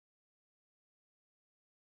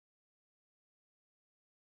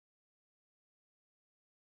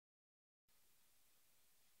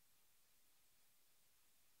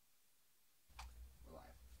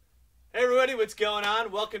Hey everybody, what's going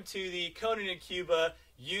on? Welcome to the Conan in Cuba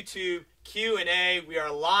YouTube Q&A. We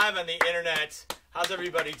are live on the internet. How's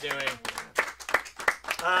everybody doing?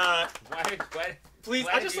 Please,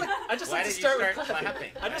 I just like to start with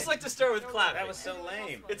clapping. I just like to start with clapping. That was so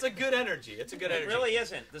lame. It's a good energy. It's a good energy. It really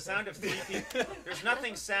isn't. The sound of three people. There's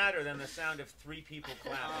nothing sadder than the sound of three people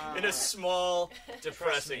clapping. In a small,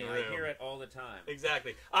 depressing room. I hear it all the time.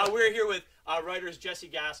 Exactly. We're here with writers Jesse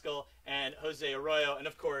Gaskell and Jose Arroyo, and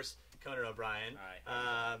of course, Conan O'Brien.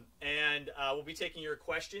 Hi. And we'll be taking your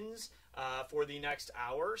questions for the next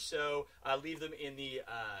hour, so leave them in the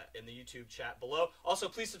YouTube chat below. Also,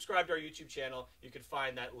 please subscribe to our YouTube channel. You can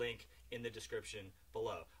find that link in the description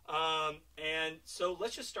below. And so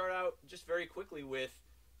let's just start out just very quickly with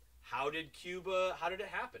how did it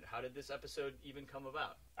happen? How did this episode even come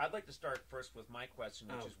about? I'd like to start first with my question,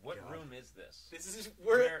 which is, what room is this?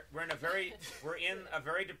 We're in a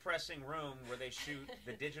very depressing room where they shoot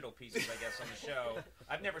the digital pieces, I guess, on the show.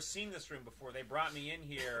 I've never seen this room before. They brought me in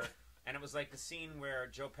here, and it was like the scene where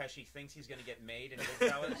Joe Pesci thinks he's going to get made in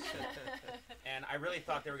Goodfellas. And I really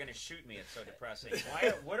thought they were going to shoot me. It's so depressing.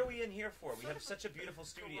 What are we in here for? We have such a beautiful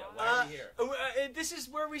studio. Why are we here? This is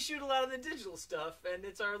where we shoot a lot of the digital stuff, and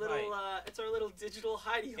it's our little digital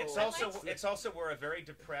hidey hole. It's also where a very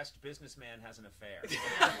depressed businessman has an affair.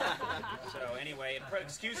 So anyway,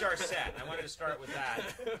 excuse our set. I wanted to start with that.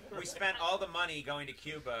 We spent all the money going to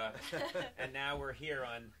Cuba, and now we're here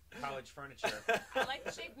on college furniture. I like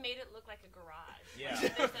that they've made it look like a garage. Yeah,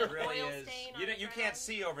 it really is. You can't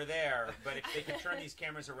see over there, but if they could turn these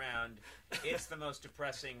cameras around, it's the most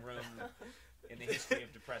depressing room in the history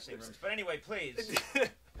of depressing rooms. But anyway, please,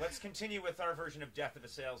 let's continue with our version of Death of a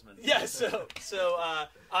Salesman. Yeah. So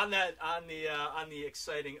on the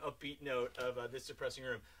exciting upbeat note of this depressing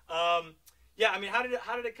room. Yeah, I mean, how did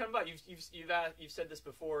it come about? You've said this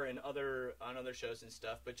before on other shows and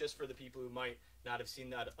stuff, but just for the people who might not have seen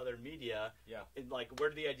that other media, where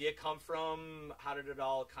did the idea come from? How did it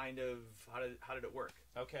all how did it work?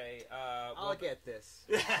 Okay, I'll get this.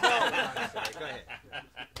 Go ahead.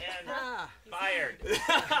 And fired.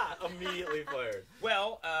 Immediately fired.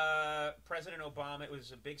 Well, President Obama. It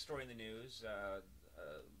was a big story in the news.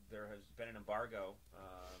 There has been an embargo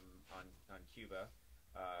on Cuba.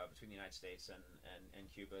 Between the United States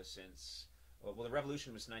and Cuba since, well, the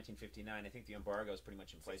revolution was 1959. I think the embargo is pretty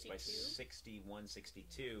much in place 62? By 61,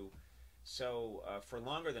 62. So for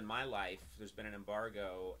longer than my life, there's been an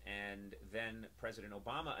embargo, and then President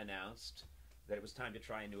Obama announced that it was time to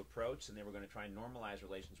try a new approach, and they were going to try and normalize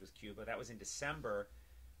relations with Cuba. That was in December.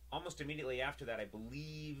 Almost immediately after that, I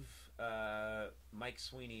believe Mike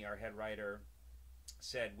Sweeney, our head writer,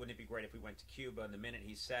 said, wouldn't it be great if we went to Cuba? And the minute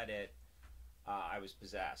he said it, I was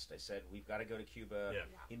possessed. I said, we've got to go to Cuba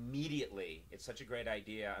immediately. It's such a great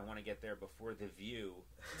idea. I want to get there before The View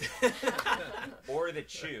or The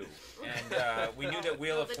Chew. And we knew that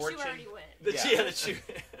Wheel of Fortune... The Chew already went.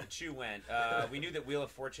 The Chew went. We knew that Wheel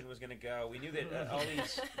of Fortune was going to go. We knew that all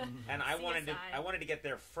these... And I wanted to get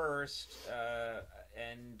there first.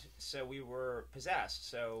 And so we were possessed.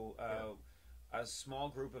 So a small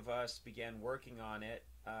group of us began working on it.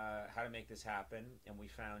 How to make this happen, and we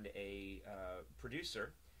found a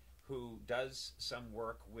producer who does some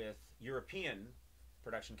work with European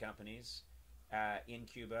production companies in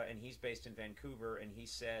Cuba, and he's based in Vancouver, and he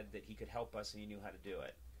said that he could help us and he knew how to do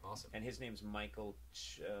it. Awesome. And his name's Michael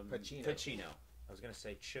Pacino. I was going to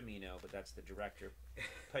say Cimino, but that's the director.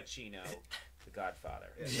 Pacino, the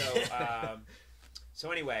Godfather. Yeah.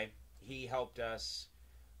 So anyway, he helped us.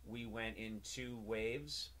 We went in 2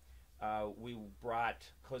 waves. We brought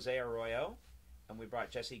Jose Arroyo and we brought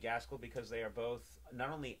Jesse Gaskell because they are both not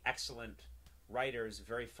only excellent writers,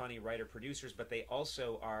 very funny writer-producers, but they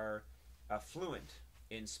also are fluent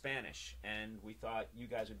in Spanish. And we thought you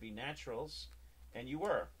guys would be naturals, and you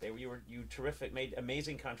were. You terrific, made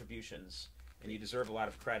amazing contributions, and you deserve a lot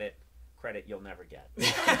of credit you'll never get.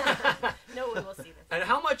 No one will see this. And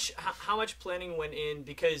how much planning went in,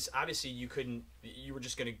 because obviously you were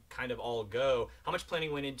just going to kind of all go. How much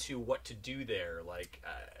planning went into what to do there, like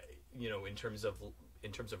in terms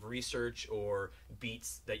of research or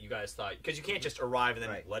beats that you guys thought, because you can't just arrive and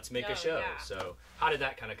then let's make a show. Yeah. So how did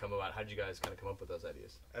that kind of come about? How did you guys kind of come up with those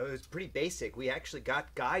ideas? It was pretty basic. We actually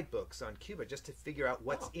got guidebooks on Cuba just to figure out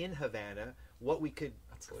what's in Havana, what we could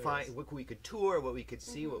find, what we could tour, what we could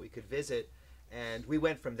see, what we could visit, and we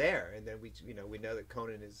went from there. And then we know that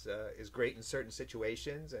Conan is great in certain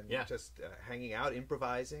situations, and just hanging out,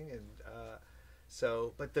 improvising, and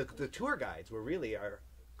but the tour guides were really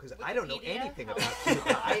because I don't know Wikipedia? anything about Cuba.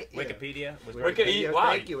 Wikipedia was Wikipedia. Wow.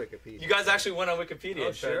 Thank you, Wikipedia. You guys actually went on Wikipedia.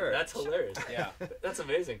 Oh, sure. That's hilarious. Yeah. That's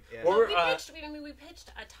amazing. Yeah. Or, We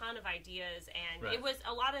pitched a ton of ideas, and Right. it was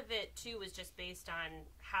a lot of it too was just based on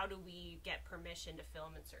how do we get permission to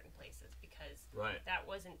film in certain places, because Right. that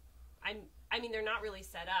wasn't. I mean, they're not really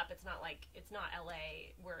set up. It's not like it's not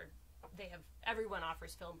LA where they have everyone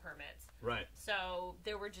offers film permits. Right. So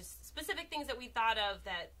there were just specific things that we thought of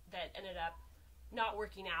that ended up not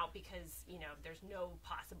working out because, you know, there's no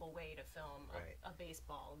possible way to film Right. a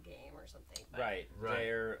baseball game or something. But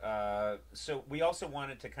Right. So we also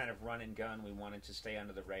wanted to kind of run and gun. We wanted to stay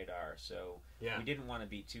under the radar. So Yeah. we didn't want to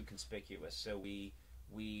be too conspicuous. So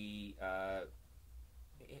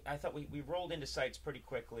I thought we rolled into sites pretty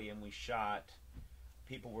quickly, and we shot.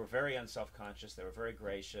 People were very unself-conscious. They were very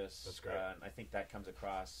gracious. That's great. I think that comes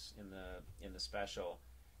across in the special.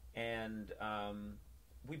 And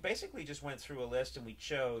we basically just went through a list, and we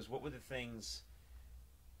chose what were the things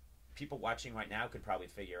people watching right now could probably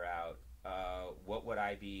figure out.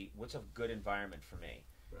 What's a good environment for me?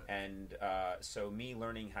 Right. And so me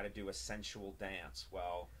learning how to do a sensual dance.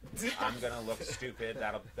 Well, I'm going to look stupid.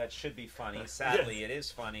 That should be funny. Sadly, it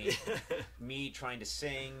is funny. Me trying to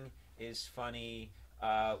sing is funny.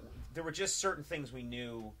 There were just certain things we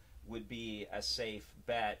knew would be a safe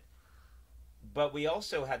bet. But we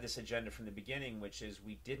also had this agenda from the beginning, which is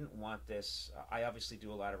we didn't want this. I obviously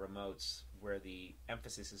do a lot of remotes where the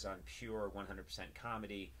emphasis is on pure 100%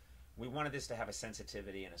 comedy. We wanted this to have a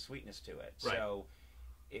sensitivity and a sweetness to it. Right. So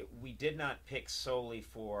we did not pick solely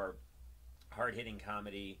for hard-hitting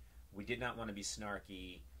comedy. We did not want to be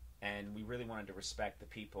snarky, and we really wanted to respect the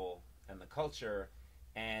people and the culture.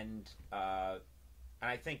 And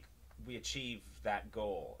I think we achieved that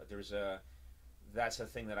goal. That's a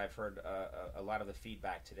thing that I've heard. A lot of the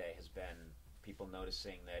feedback today has been people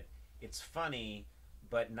noticing that it's funny,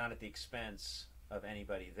 but not at the expense of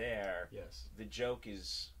anybody there. Yes. The joke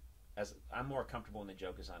is, as I'm more comfortable when the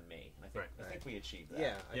joke is on me. And I think we achieved that.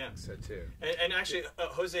 Yeah, I Yeah. think so too. And actually,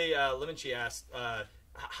 Jose Limonchi asked,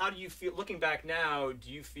 how do you feel, looking back now,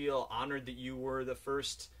 do you feel honored that you were the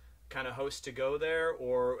first kind of host to go there?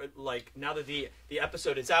 Or, like, now that the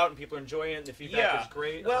episode is out and people are enjoying it and the feedback is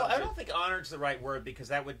great? Well, I don't think honored's the right word, because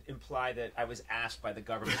that would imply that I was asked by the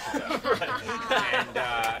government to go.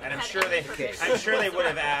 And I'm sure they would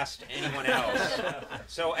have asked anyone else.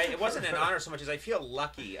 So it wasn't an honor so much as I feel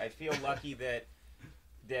lucky. I feel lucky that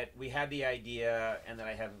we had the idea and that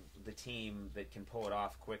I have the team that can pull it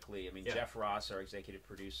off quickly. I mean, Yeah. Jeff Ross, our executive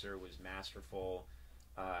producer, was masterful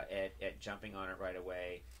at jumping on it right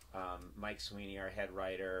away. Mike Sweeney, our head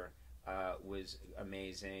writer, was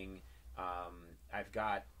amazing. I've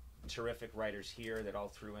got terrific writers here that all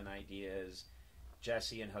threw in ideas.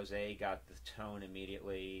 Jesse and Jose got the tone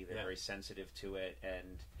immediately. They're very sensitive to it.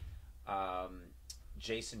 And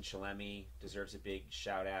Jason Chalemi deserves a big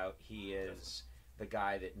shout out. He is the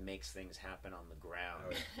guy that makes things happen on the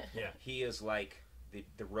ground. Yeah. He is like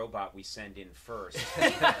the robot we send in first.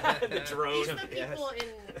 The drone. He's the people in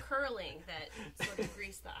curling that sort of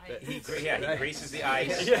grease the ice. He greases the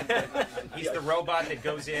ice. He's the robot that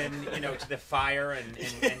goes in, to the fire and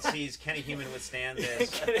sees, can a human withstand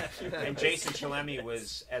this? And Jason Chalemi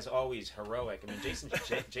was, as always, heroic. I mean,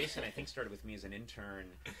 Jason, I think, started with me as an intern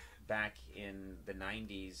back in the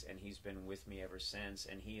 90s, and he's been with me ever since,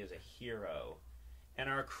 and he is a hero. And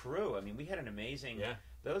our crew, I mean, we had an amazing... Yeah.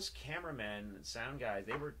 Those cameramen and sound guys,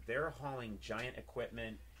 they're hauling giant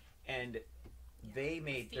equipment, and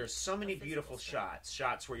there's so many beautiful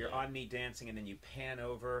shots where you're on me dancing, and then you pan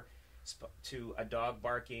over to a dog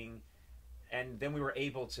barking, and then we were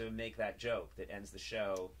able to make that joke that ends the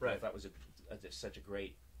show. Right. I thought was such a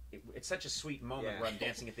great... It's such a sweet moment where I'm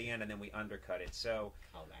dancing at the end, and then we undercut it. So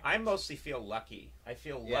I mostly feel lucky. I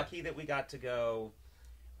feel lucky that we got to go.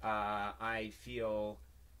 I feel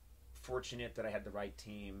fortunate that I had the right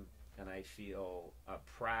team, and I feel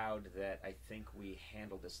proud that I think we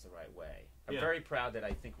handled this the right way. I'm very proud that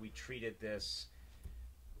I think we treated this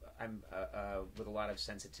with a lot of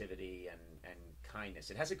sensitivity and kindness.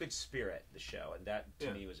 It has a good spirit, the show, and that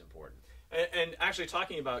to me was important. And actually,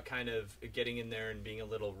 talking about kind of getting in there and being a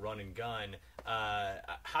little run and gun,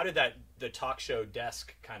 how did the talk show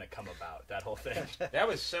desk kind of come about? That whole thing. That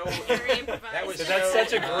was so. Very improvised. That's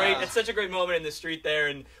such a great. It's such a great moment in the street there,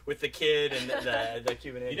 and with the kid and the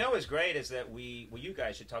Q&A. You know what's great is that you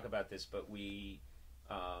guys should talk about this, but we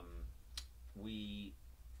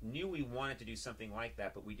knew we wanted to do something like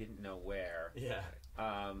that, but we didn't know where. Yeah.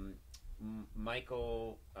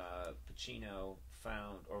 Michael Pacino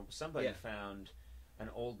found an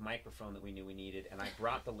old microphone that we knew we needed, and I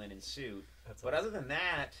brought the linen suit. But other than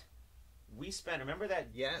that, we spent, remember that?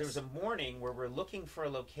 Yes. There was a morning where we're looking for a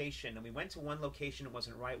location, and we went to one location, it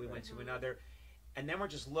wasn't right, we went to another, and then we're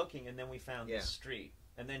just looking, and then we found this street.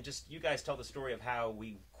 And then just, you guys tell the story of how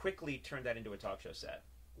we quickly turned that into a talk show set.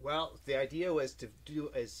 Well, the idea was to do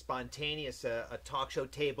as spontaneous a talk show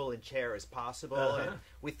table and chair as possible. And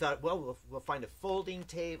we thought, well, we'll find a folding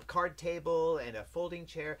card table and a folding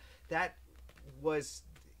chair.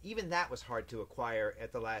 Even that was hard to acquire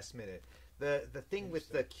at the last minute. The thing with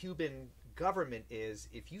the Cuban government is,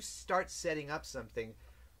 if you start setting up something,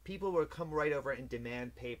 people will come right over and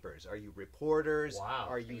demand papers. Are you reporters? Wow.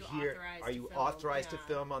 Are you here? Are you authorized to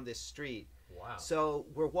film on this street? Wow. So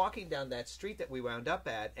we're walking down that street that we wound up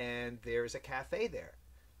at, and there's a cafe there.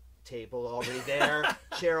 Table already there,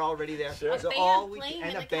 chair already there. Sure. So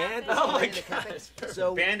And a band Oh my in the cafe. God.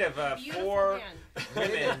 So Band of four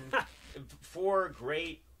band. women, four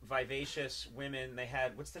great, vivacious women. They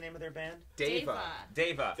had, what's the name of their band? Deva.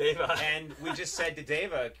 Deva. Deva. And we just said to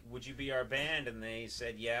Deva, would you be our band? And they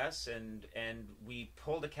said yes. And we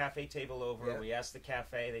pulled a cafe table over. Yeah. We asked the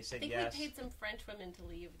cafe. They said I think yes. we paid some French women to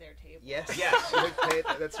leave their table. Yes. Yes.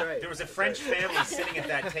 That's right. There was a French family sitting at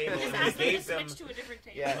that table, Just and we asked them to gave them switch to a different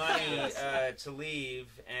table. Yeah. money to leave.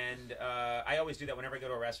 And I always do that whenever I go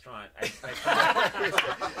to a restaurant. If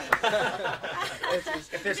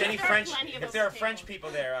there's any French, if there are French people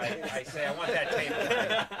there, I say I want that table.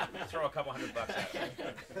 I throw a couple $100 at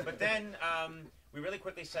them. But then we really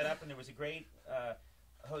quickly set up, and there was a great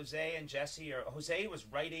Jose and Jesse. Or Jose was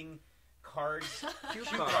writing cards, cue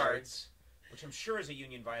cards, which I'm sure is a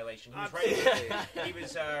union violation. He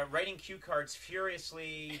was writing cue cards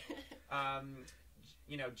furiously.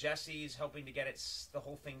 Jesse's hoping to get the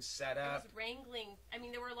whole thing set I up. was wrangling. I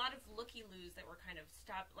mean, there were a lot of looky-loos that were kind of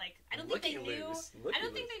stopped. Like, I don't think they knew. I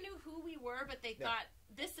don't think they knew who we were, but they thought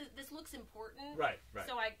this looks important. Right.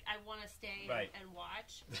 So I want to stay and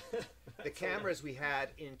watch. The cameras we had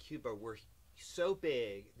in Cuba were so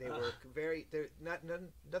big. They were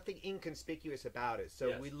nothing inconspicuous about it.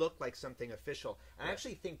 So we looked like something official. I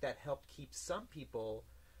actually think that helped keep some people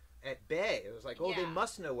at bay. It was like, they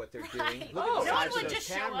must know what they're doing. Look at the size of those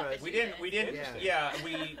cameras. We didn't. Yeah,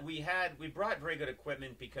 we brought very good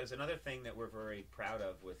equipment, because another thing that we're very proud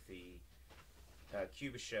of with the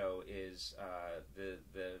Cuba show is the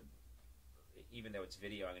even though it's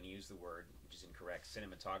video, I'm going to use the word, which is incorrect,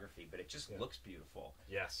 cinematography, but it just looks beautiful.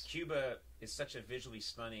 Yes. Cuba is such a visually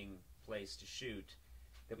stunning place to shoot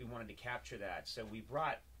that we wanted to capture that. So we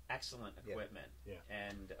brought excellent equipment. Yeah.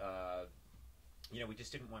 And we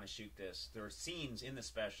just didn't want to shoot this. There are scenes in the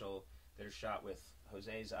special that are shot with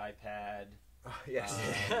Jose's iPad. Yes,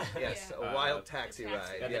 a wild taxi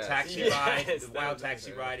ride. The taxi ride, the wild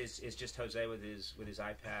taxi ride is just Jose with his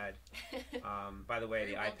iPad. By the way,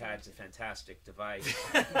 the iPad's a fantastic device.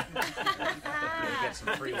 We'll get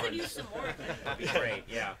some free ones. Use some more of it. That'd be great.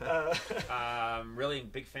 Yeah. Really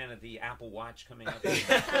big fan of the Apple Watch coming up.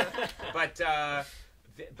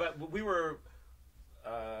 But we were.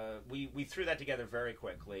 We threw that together very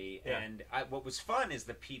quickly, and what was fun is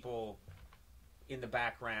the people in the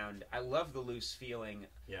background. I love the loose feeling.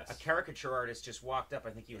 Yes. A caricature artist just walked up. I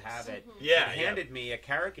think you have it. Yeah. And handed me a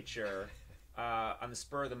caricature on the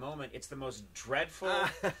spur of the moment. It's the most dreadful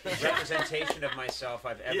representation of myself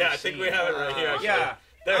I've ever seen. Yeah, I think we have it right here. Actually. Yeah.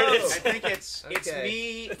 There it is. I think it's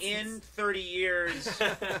me in 30 years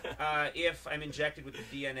if I'm injected with the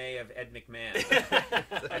DNA of Ed McMahon,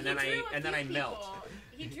 and then I melt.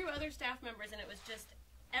 He drew other staff members, and it was just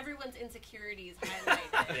everyone's insecurities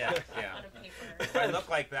highlighted on a paper. If I look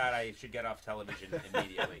like that, I should get off television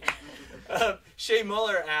immediately. Shay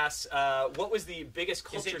Muller asks, what was the biggest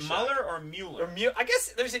culture shock? Is it shock? Muller or Mueller? I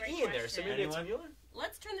guess there's an Great E in there, so maybe it's Mueller?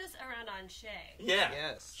 Let's turn this around on Shay. Yeah.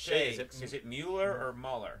 Yes. Shay, is it Mueller or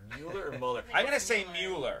Muller? Mueller or Muller? I'm going to say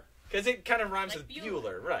Mueller. Because it kind of rhymes Like with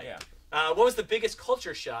Bueller, right. Yeah. What was the biggest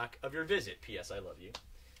culture shock of your visit? P.S. I love you.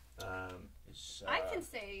 I can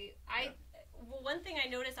say, one thing I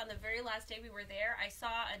noticed on the very last day we were there, I saw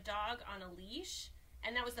a dog on a leash,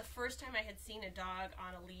 and that was the first time I had seen a dog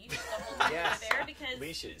on a leash the whole time we were there, because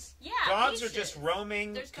leashes. Yeah, dogs leashes. are just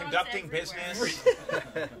roaming, There's dogs conducting everywhere. business.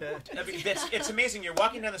 I mean, it's amazing. You're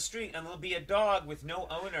walking down the street, and there'll be a dog with no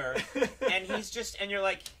owner, and and you're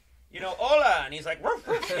like, hola, and he's like, woof,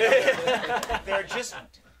 woof.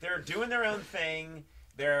 They're doing their own thing.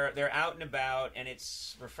 They're out and about, and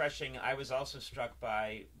it's refreshing. I was also struck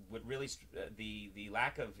by what really the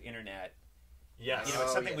lack of internet. Yes.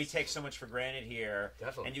 It's something we take so much for granted here.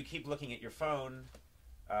 Definitely. And you keep looking at your phone,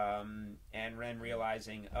 and then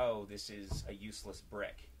realizing, this is a useless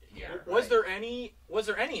brick here. Was there any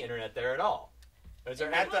internet there at all? Was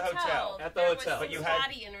there at the hotel? At the hotel. But you had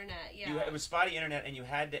spotty internet. Yeah. It was spotty internet, and you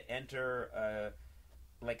had to enter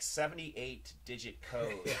like 78-digit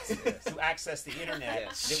code to access the internet.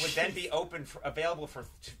 It would then be available for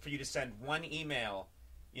you to send one email,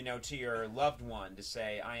 to your loved one to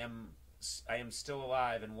say, I am still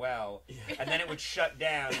alive and well, and then it would shut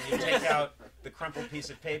down, and you take out the crumpled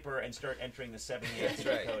piece of paper and start entering the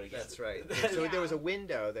 78-digit code again. That's right. So there was a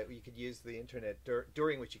window that you could use the internet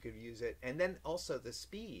during which you could use it, and then also the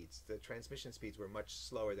transmission speeds were much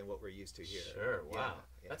slower than what we're used to here. Sure, wow.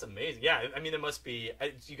 Yeah. That's amazing. Yeah, I mean, it must be,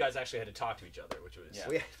 you guys actually had to talk to each other, which was...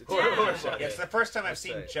 It's the first time I've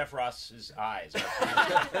seen Jeff Ross's eyes.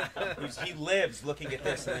 He lives looking at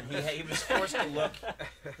this, and then he was forced to look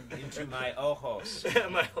into my ojos.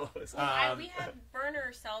 My ojos. We had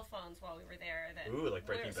burner cell phones while we were there. Ooh, like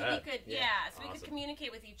Breaking Bad. So we could, so we could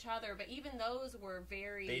communicate with each other, but even those were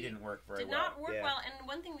They didn't work very well. Did not work well, and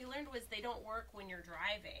one thing we learned was they don't work when you're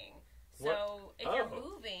driving. So if you're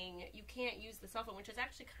moving, you can't use the cell phone, which is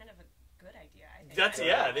actually kind of a good idea, I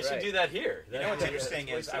think. They should do that here. What's interesting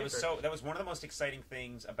is that was one of the most exciting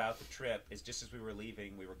things about the trip is just as we were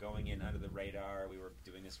leaving, we were going in under the radar, we were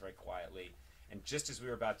doing this very quietly. And just as we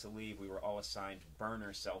were about to leave, we were all assigned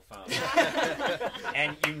burner cell phones.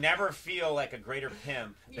 And you never feel like a greater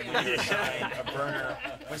pimp than when you're assigned a burner.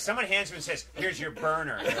 When someone hands you and says, here's your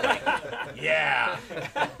burner, you're like, yeah.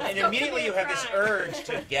 And immediately you have this urge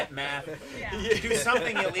to get mad, to do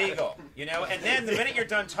something illegal, And then the minute you're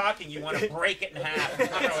done talking, you want to break it in half.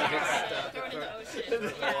 Throw it in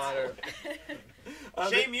the ocean.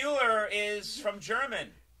 Shay Mueller is from German.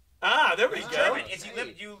 Ah, there we go. German.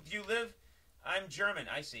 You live... I'm German.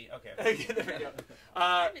 I see. Okay. There we go.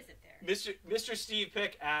 Mr. Steve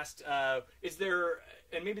Pick asked, is there,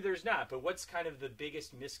 and maybe there's not, but what's kind of the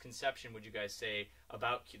biggest misconception, would you guys say,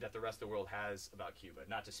 that the rest of the world has about Cuba?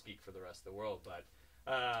 Not to speak for the rest of the world, but...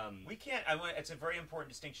 we can't... it's a very important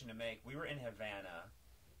distinction to make. We were in Havana.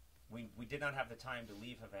 We did not have the time to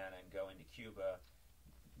leave Havana and go into Cuba.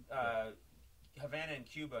 Havana and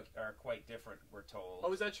Cuba are quite different, we're told.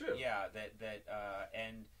 Oh, is that true? Yeah,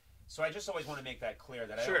 and... So I just always want to make that clear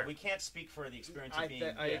that we can't speak for the experience of being.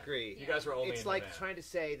 I agree. You guys were only. It's like trying to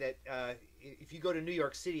say that if you go to New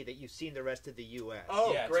York City, that you've seen the rest of the U.S.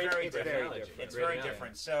 Oh, yeah, great! It's very different. It's very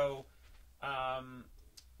different. So,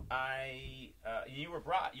 you were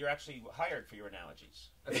brought. You're actually hired for your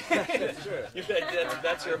analogies. Sure.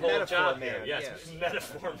 That's your whole job, man. Yes,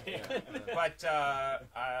 metaphor man. But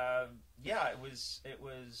it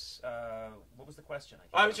was. What was the question?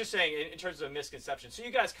 I was just saying, in terms of misconception. So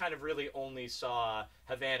you guys kind of really only saw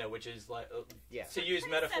Havana, which is like to use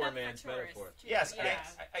metaphor man's metaphor. Yes, I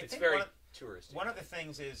it's think very touristy. One of the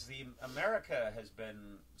things is America has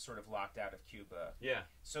been sort of locked out of Cuba. Yeah.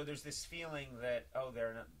 So there's this feeling that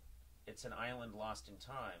it's an island lost in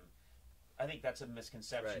time. I think that's a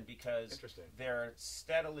misconception because they're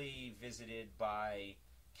steadily visited by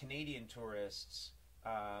Canadian tourists,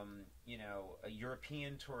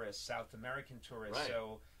 European tourists, South American tourists. Right.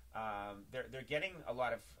 So they're getting a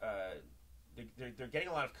lot of they're getting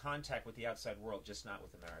a lot of contact with the outside world, just not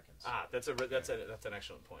with Americans. That's an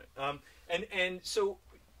excellent point. And so,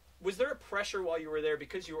 was there a pressure while you were there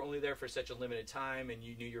because you were only there for such a limited time and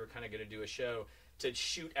you knew you were kind of going to do a show to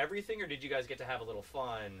shoot everything, or did you guys get to have a little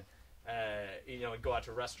fun? And go out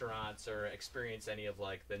to restaurants or experience any of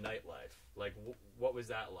like the nightlife. Like, what was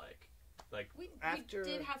that like? Like we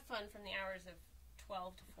did have fun from the hours of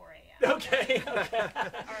 12 to 4 a.m. Okay.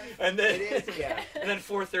 And then and then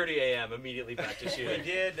 4:30 a.m. immediately back to shooting. We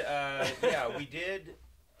did. We did.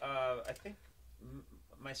 I think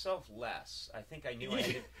myself less. I think I knew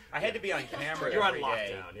I had to be on camera. You're on every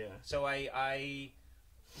lockdown, day. So I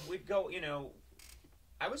would go.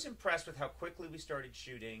 I was impressed with how quickly we started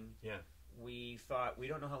shooting. Yeah. We thought, we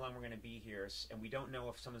don't know how long we're going to be here, and we don't know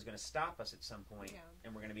if someone's going to stop us at some point,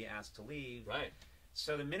 and we're going to be asked to leave. Right.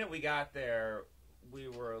 So the minute we got there, we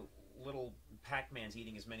were little Pac-Mans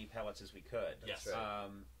eating as many pellets as we could. Yes. Right.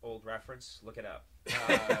 Old reference, look it up.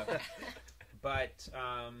 But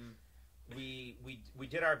we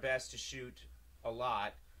did our best to shoot a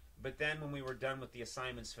lot, but then when we were done with the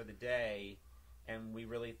assignments for the day, and we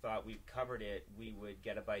really thought we'd covered it, we would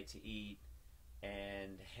get a bite to eat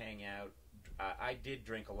and hang out. I did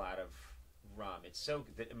drink a lot of rum. It's so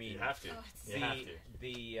good. I mean, you have to.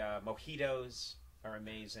 The mojitos are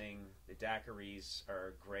amazing. The daiquiris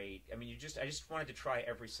are great. I mean, I just wanted to try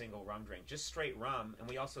every single rum drink, just straight rum. And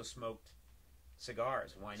we also smoked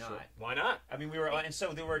cigars. Why not? Sure. Why not? I mean, and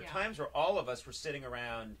so there were times where all of us were sitting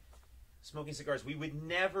around smoking cigars. We would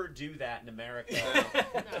never do that in America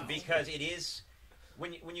because it is.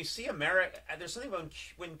 when you see America, there's something about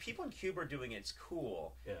when people in Cuba are doing it, it's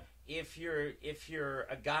cool. Yeah. If you're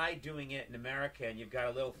a guy doing it in America and you've got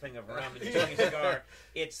a little thing of rum and you're smoking a cigar,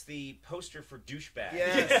 it's the poster for douchebag.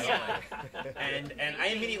 Yes. And I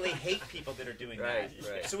immediately hate people that are doing that.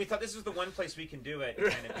 Right. So we thought this was the one place we can do it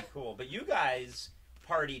and kind of be cool. But you guys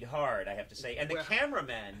partied hard, I have to say, and the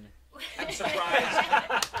cameramen. I'm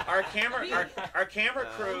surprised. Our camera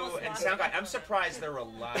crew and sound guy. I'm surprised they're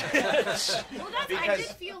alive. Well, I did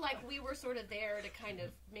feel like we were sort of there to kind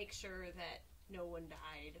of make sure that no one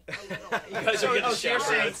died. A little.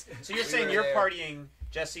 So you're saying your partying,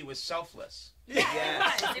 Jesse, was selfless.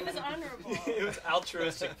 Yeah, it was honorable. It was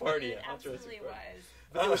altruistic party. It absolutely was.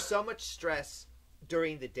 But there was so much stress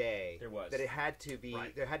during the day that it had to be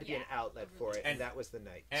there had to be an outlet for it, and that was the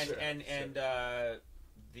night.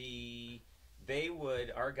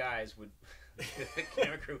 Our guys would, the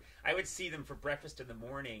camera crew, I would see them for breakfast in the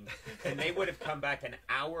morning, and they would have come back an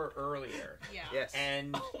hour earlier. Yeah. Yes.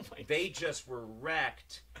 And they just were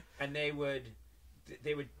wrecked, and they would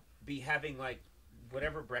be having like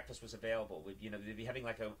whatever breakfast was available. They'd be having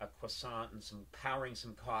like a croissant and powering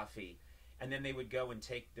some coffee, and then they would go and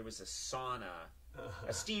there was a sauna,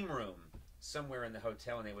 a steam room somewhere in the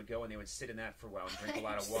hotel, and they would go and they would sit in that for a while and drink a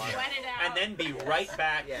lot of water, sweat it out, and then be right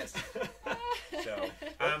back. Yes. So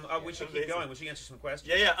we should keep going. We should answer some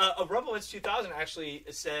questions. Yeah. Rumble 2000 actually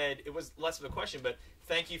said it was less of a question, but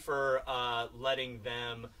thank you for letting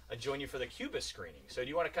them join you for the Cuba screening. So do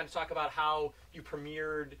you want to kind of talk about how you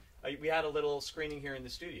premiered? We had a little screening here in the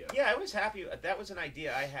studio. Yeah, I was happy. That was an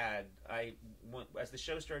idea I had. As the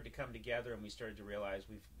show started to come together and we started to realize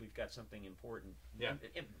we've got something important. Yeah.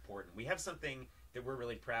 Important. We have something that we're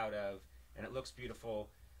really proud of, and it looks beautiful.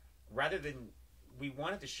 Rather than, we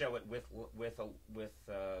wanted to show it with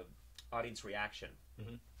audience reaction,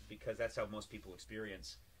 because that's how most people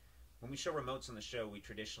experience. When we show remotes on the show, we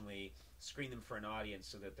traditionally screen them for an audience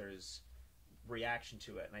so that there's reaction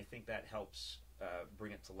to it, and I think that helps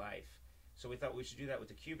bring it to life. So we thought we should do that with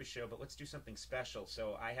the Cuba show, but let's do something special.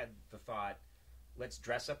 So I had the thought, let's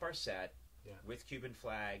dress up our set with Cuban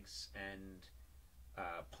flags and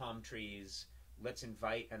palm trees. Let's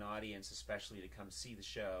invite an audience especially to come see the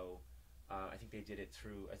show. I think they did it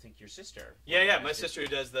through, your sister. Yeah, my sister who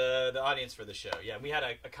does the audience for the show. Yeah, we had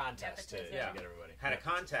a contest to get everybody. Had a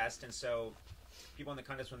contest, and so people in the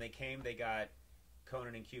contest, when they came, they got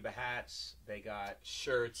Conan and Cuba hats. They got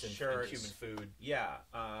shirts and Cuban food. Yeah.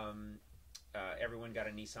 Everyone got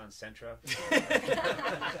a Nissan Sentra.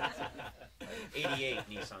 88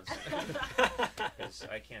 Nissan Sentra. Because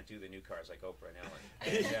I can't do the new cars like Oprah and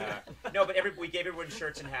Ellen. And, no, but we gave everyone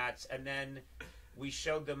shirts and hats, and then we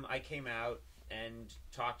showed them. I came out and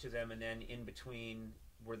talked to them, and then in between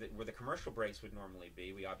where the commercial breaks would normally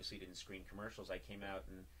be, we obviously didn't screen commercials. I came out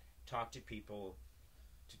and talked to people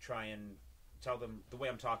to try and tell them the way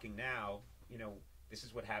I'm talking now, this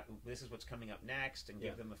is what happened, this is what's coming up next, and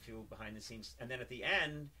give them a few behind the scenes. And then at the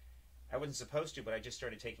end, I wasn't supposed to, but I just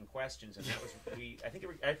started taking questions, and that was I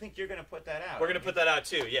think you're going to put that out. We're going to put that out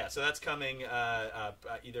too. Yeah, so that's coming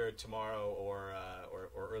either tomorrow or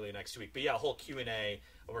early next week. But yeah, a whole Q&A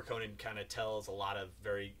where Conan kind of tells a lot of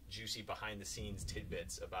very juicy behind the scenes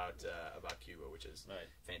tidbits about Cuba, which is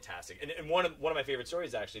fantastic. And one of my favorite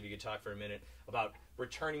stories, actually, if you could talk for a minute about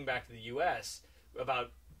returning back to the U.S.,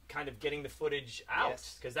 about kind of getting the footage out,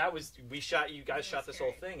 because you guys shot this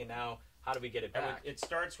whole thing, and now how do we get it back? It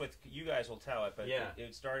starts with, you guys will tell it, but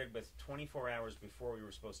it started with 24 hours before we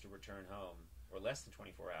were supposed to return home, or less than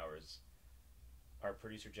 24 hours. Our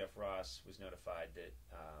producer Jeff Ross was notified that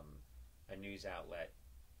a news outlet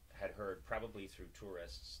had heard, probably through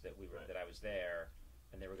tourists, that I was there,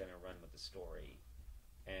 and they were going to run with the story.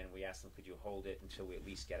 And we asked them, could you hold it until we at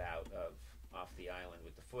least get off the island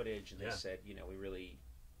with the footage? And they said,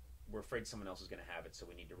 we're afraid someone else is going to have it, so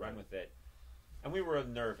we need to run with it. And we were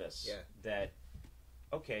nervous that,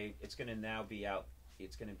 okay, it's going to now be out.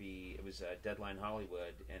 It was Deadline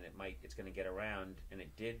Hollywood, and it's going to get around, and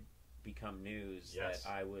it did become news that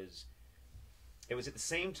it was at the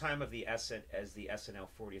same time of as the SNL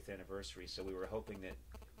 40th anniversary, so we were hoping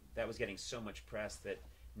that was getting so much press that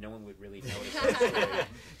no one would really notice that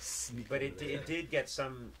story. But it did get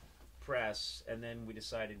some press, and then we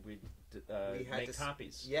decided we'd make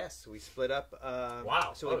copies. Yes, we split up.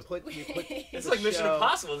 Wow! So we put it's like Mission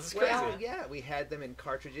Impossible. This is crazy. Well, yeah, we had them in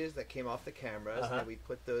cartridges that came off the cameras, and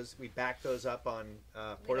we backed those up on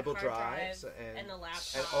portable drives and the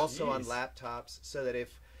laptops, and also on laptops, so that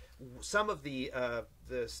if some of the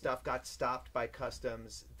stuff got stopped by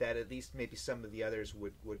customs, that at least maybe some of the others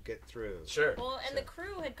would get through. Sure. Well, and the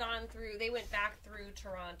crew had gone through. They went back through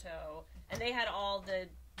Toronto, and they had all the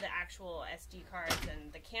the actual SD cards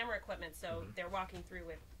and the camera equipment. So they're walking through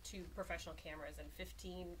with 2 professional cameras and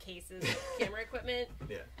 15 cases of camera equipment.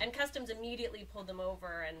 Yeah. And Customs immediately pulled them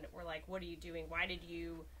over and were like, "What are you doing? Why did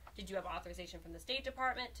you have authorization from the State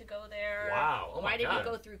Department to go there? Wow. Oh Why my did God.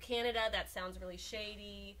 you go through Canada? That sounds really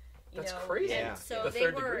shady." That's crazy. And Yeah. so The they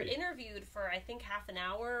third were degree. interviewed for, I think, half an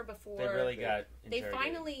hour before They really got they interrogated.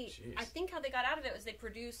 finally, Jeez. I think how they got out of it was they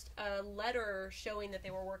produced a letter showing that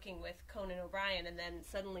they were working with Conan O'Brien, and then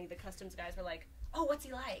suddenly the customs guys were like, "Oh, what's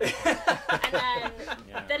he like?"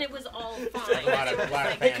 And then it was all fine. A lot of They were just fans.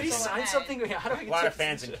 like, Hey, could he "Go sign ahead." something? How do I get A lot of citizenship?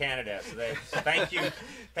 fans in Canada. So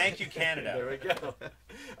thank you, Canada. There we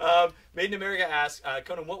go. Made in America asks,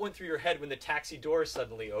 Conan, what went through your head when the taxi door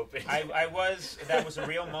suddenly opened? That was a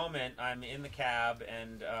real moment. I'm in the cab,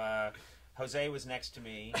 and Jose was next to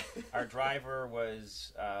me. Our driver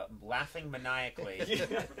was laughing maniacally.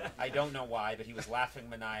 I don't know why, but he was laughing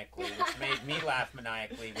maniacally, which made me laugh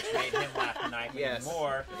maniacally, which made him laugh maniacally even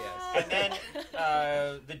more. Yes. And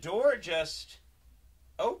then the door just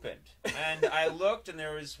opened, and I looked, and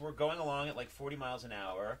we're going along at like 40 miles an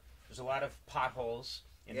hour. There's a lot of potholes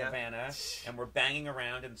in Havana, and we're banging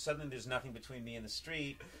around, and suddenly there's nothing between me and the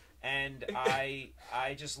street. And I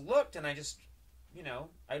just looked, and I just,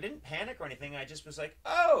 I didn't panic or anything. I just was like,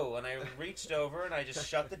 oh, and I reached over, and I just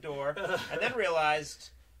shut the door, and then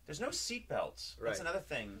realized there's no seatbelts. Right. That's another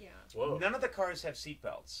thing. Yeah. Whoa. None of the cars have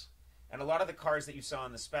seatbelts. And a lot of the cars that you saw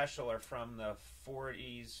in the special are from the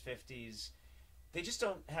 40s, 50s. They just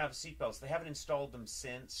don't have seatbelts. They haven't installed them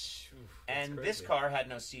since. And crazy. this car had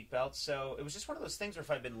no seatbelts, so it was just one of those things where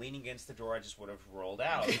if I'd been leaning against the door, I just would have rolled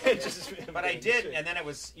out. But I did, and then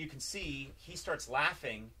you can see, he starts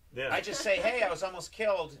laughing. Yeah. I just say, hey, I was almost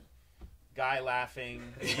killed. Guy laughing.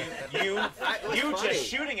 You funny. just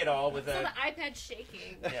shooting it all with So a... the iPad's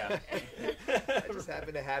shaking. Yeah. I just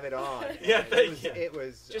happened to have it on. Yeah, It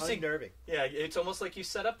was Just unnerving. Yeah, it's almost like you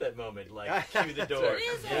set up that moment, like cue the door. It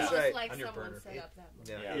is Yeah. almost right. like On your someone burner. set up that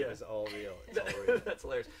moment. No, Yeah. it was all real. It's all real. That's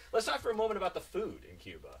hilarious. Let's talk for a moment about the food in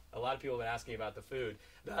Cuba. A lot of people have been asking about the food.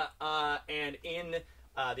 And in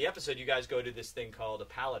the episode, you guys go to this thing called a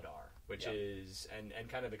paladar, which is and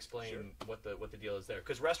kind of explain what the deal is there.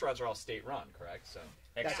 Because restaurants are all state run, correct? So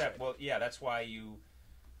Except, that's why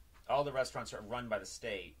all the restaurants are run by the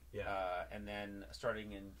state. Yeah. And then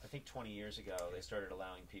starting in, I think 20 years ago, they started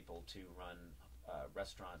allowing people to run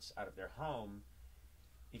restaurants out of their home.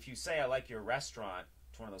 If you say, I like your restaurant,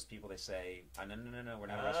 to one of those people, they say, no, we're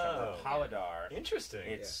not a restaurant, we're a paladar.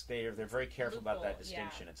 interesting. They're very careful about that Loophole,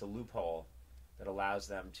 distinction. yeah. It's a loophole that allows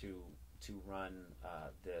them to run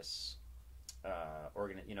this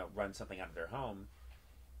run something out of their home.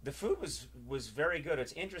 The food was very good.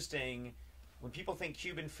 It's interesting. When people think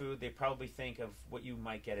Cuban food, they probably think of what you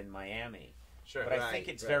might get in Miami. Sure. But I think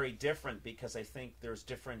it's very different because I think there's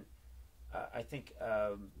different.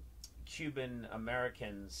 Cuban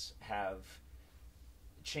Americans have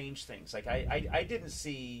changed things. Like I didn't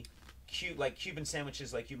see Cuban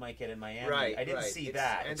sandwiches like you might get in Miami. Right. I didn't see It's-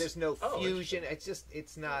 that. And there's no Oh, fusion.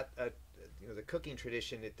 It's not the cooking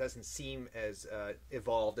tradition. It doesn't seem as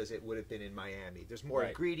evolved as it would have been in Miami. There's more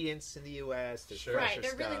ingredients in the U.S. There's Sure. fresher Right,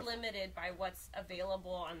 they're really stuff. limited by what's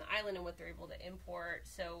available on the island and what they're able to import.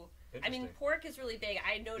 So, I mean, Interesting. pork is really big.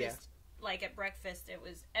 I noticed, like at breakfast, it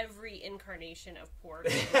was every incarnation of pork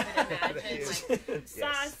that you could imagine, like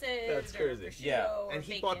sausage, That's or crazy. prosciutto, Yeah. or And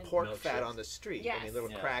he bacon. bought pork Milk fat chips. on the street. I Yes. mean,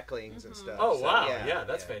 little Yeah. cracklings and stuff. Oh So, wow!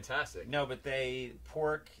 That's yeah. fantastic. No, but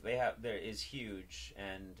pork there is huge,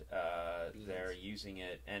 and they're using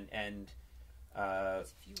it, and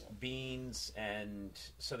It's fuel. beans, and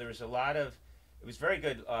so there was a lot of. It was very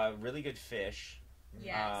good, really good fish.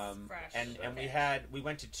 Yes, fresh. And fish. we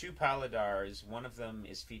went to 2 paladars. One of them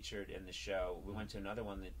is featured in the show. We went to another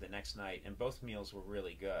one the next night, and both meals were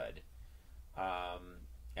really good.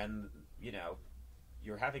 And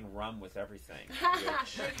you're having rum with everything,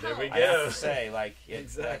 which There we I have go. to say, like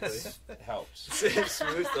Exactly. that helps.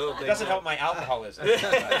 Smooth the whole It thing. doesn't help my alcoholism.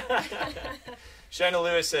 but- Shanna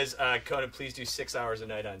Lewis says, Conan, please do 6 hours a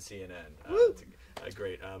night on CNN. It's a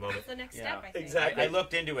great moment. That's the next Yeah. step, I think. Exactly. I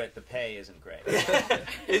looked into it. The pay isn't great.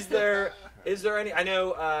 Is there any? I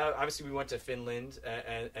know obviously we went to Finland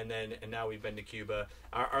and now we've been to Cuba.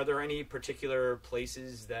 Are there any particular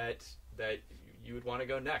places that you would want to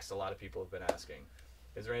go next? A lot of people have been asking.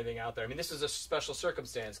 Is there anything out there? I mean, this is a special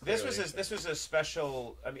circumstance. This Clearly. was a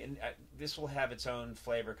special. I mean, this will have its own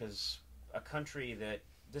flavor because a country that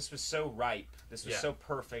this was so ripe, this was so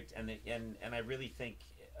perfect, and I really think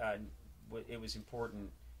it was important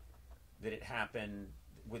that it happened,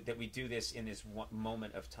 that we do this in this one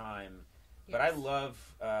moment of time. But I love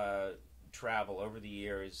travel over the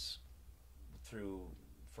years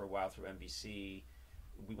for for a while through NBC.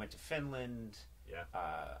 We went to Finland. Yeah.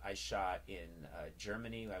 I shot in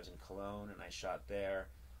Germany. I was in Cologne, and I shot there.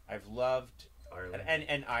 I've loved Ireland.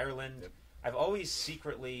 And Ireland. Yep. I've always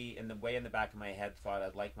secretly, in the back of my head, thought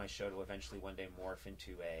I'd like my show to eventually one day morph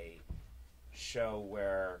into a show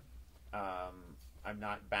where I'm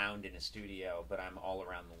not bound in a studio, but I'm all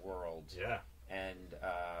around the world. Yeah. And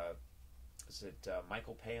is it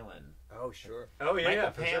Michael Palin? Oh, sure. Oh, yeah.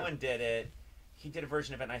 Michael Palin did it. He did a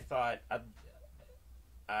version of it, and I thought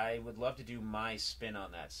I would love to do my spin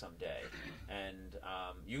on that someday. And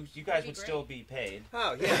you guys would still be paid.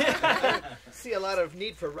 Oh, yeah. I see a lot of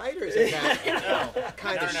need for writers in that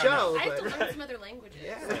kind of show. I have to but learn some other languages.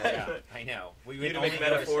 Yeah, I know. We You to make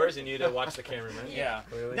metaphors and you to watch the cameraman. Yeah.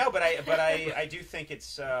 Clearly. No, but I do think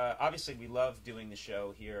it's obviously we love doing the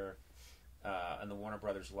show here on the Warner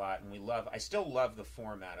Brothers lot, and I still love the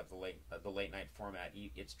format of the late night format.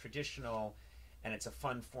 It's traditional, and it's a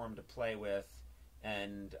fun form to play with,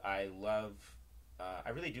 and I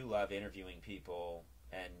really do love interviewing people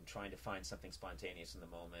and trying to find something spontaneous in the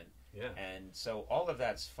moment. Yeah. And so all of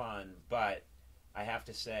that's fun, but I have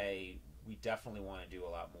to say we definitely want to do a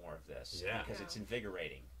lot more of this because it's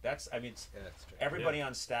invigorating. It's everybody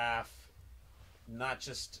on staff, not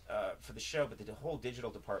just for the show, but the whole digital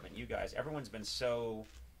department, you guys, everyone's been so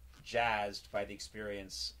jazzed by the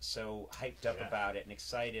experience, so hyped up about it and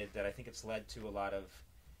excited that I think it's led to a lot of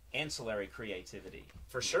ancillary creativity.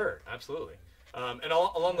 For sure, absolutely. And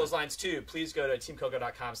along those lines, too, please go to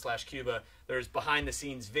teamcoco.com/Cuba. There's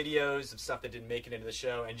behind-the-scenes videos of stuff that didn't make it into the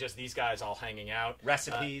show, and just these guys all hanging out.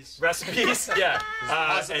 Recipes. Yeah.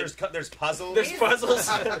 There's puzzles. There's puzzles,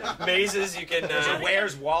 mazes. You can... There's a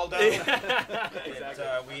Where's Waldo? Exactly.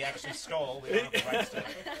 That we actually stole. We don't have the rights to.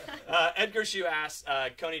 Edgar Shue asked,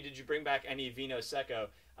 Coney, did you bring back any Vino Secco?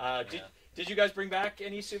 Did you guys bring back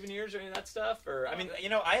any souvenirs or any of that stuff? Or I mean,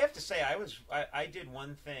 I have to say, I did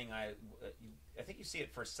one thing. I think you see it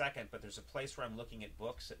for a second, but there's a place where I'm looking at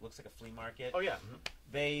books. It looks like a flea market. Oh yeah.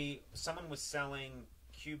 Someone was selling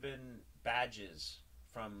Cuban badges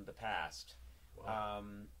from the past. Wow.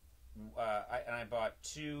 I bought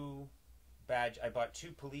two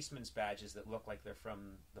policemen's badges that look like they're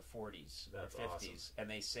from the 40s That's or 50s, awesome. and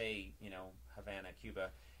they say Havana,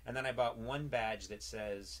 Cuba. And then I bought one badge that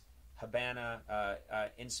says Habana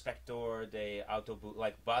Inspector de Autobus,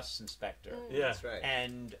 like bus inspector. Yeah, that's right.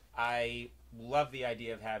 And I love the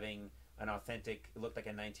idea of having an authentic, it looked like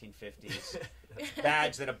a 1950s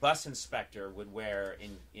badge that a bus inspector would wear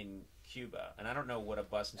in Cuba. And I don't know what a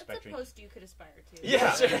bus inspector... That's a post you could aspire to.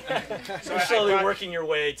 Yeah. So You're slowly working your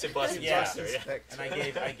way to bus inspector. Yeah. And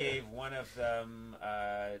I gave one of them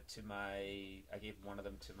to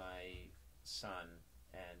my son,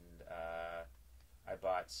 and I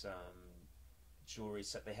bought some jewelry.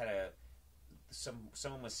 So they had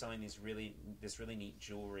someone was selling this really neat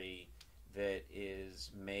jewelry that is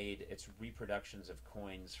made. It's reproductions of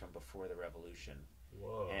coins from before the Revolution.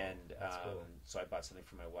 Whoa. And cool. so I bought something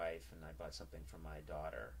for my wife, and I bought something for my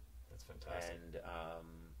daughter. That's fantastic. And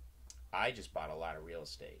I just bought a lot of real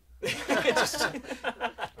estate.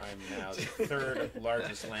 I'm now the third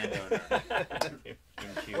largest landowner in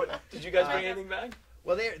Cuba. Did you guys bring anything back?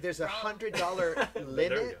 Well, there's a $100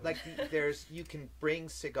 limit. Like you can bring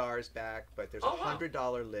cigars back, but there's a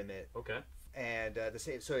 $100 limit. Okay. And the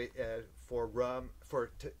same. So for rum,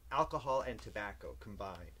 alcohol and tobacco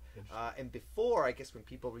combined. And before, I guess when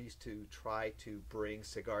people used to try to bring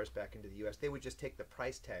cigars back into the U.S., they would just take the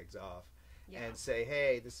price tags off and say,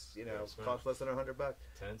 "Hey, this costs less than $100."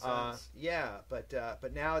 10 cents.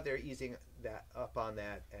 But now they're easing that up on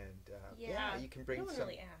that, and you can bring no one some.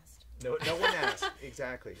 really asked. No one asked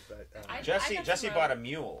exactly, but Jesse bought a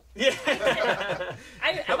mule. Yeah.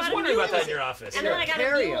 I was wondering about that in your office. And then I got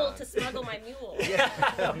a mule to smuggle my mule.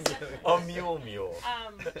 A mule.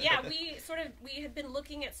 We had been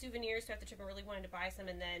looking at souvenirs throughout the trip and really wanted to buy some,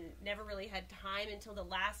 and then never really had time until the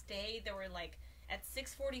last day. There were at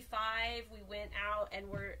 6:45 we went out and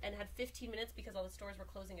had 15 minutes because all the stores were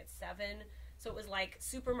closing at 7. So it was like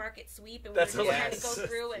supermarket sweep, and we were just trying to go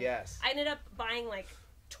through. And I ended up buying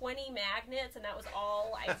 20 magnets, and that was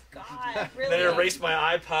all I got. Really. Then it erased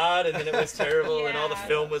my iPod, and then it was terrible, and all the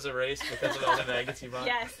film was erased because of all the magnets you bought.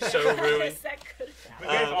 Yes. So ruined.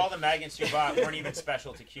 All the magnets you bought weren't even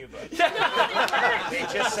special to Cuba. They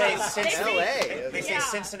just say They say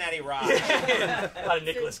Cincinnati Rock. A lot of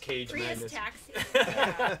Nicolas Cage magnets. Taxi.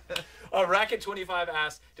 Racket25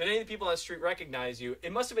 asked, did any of the people on the street recognize you?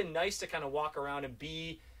 It must have been nice to kind of walk around and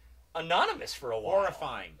be anonymous for a while.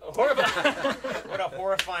 Horrifying. What a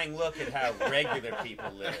horrifying look at how regular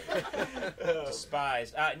people live.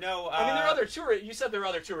 Despised. No. I mean, there are other tourists. You said there are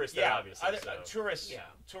other tourists there, obviously. Tourists. Yeah.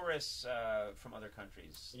 Tourists from other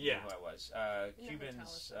countries. Yeah. Who I was.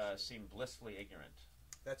 Cubans seem blissfully ignorant.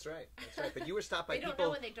 That's right. But you were stopped by people. They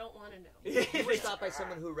people. don't know when they don't want to know. You were stopped by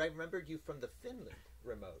someone who remembered you from the Finland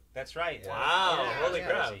remote. That's right. Wow. Yeah. Holy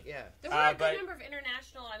crap. Yeah. There were a good number of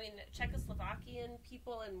international, Czechoslovakian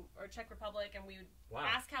people or Czech Republic, and we would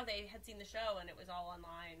ask how they had seen the show, and it was all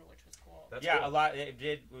online, which was cool. That's cool. A lot.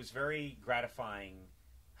 It was very gratifying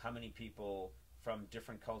how many people from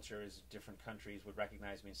different cultures, different countries would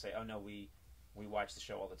recognize me and say, "Oh no, we watch the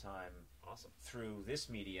show all the time." Awesome. Through this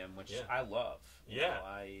medium, which I love. You know,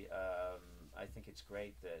 I think it's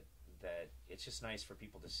great that it's just nice for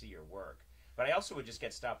people to see your work. But I also would just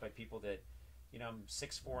get stopped by people that, I'm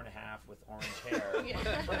 6'4.5" with orange hair.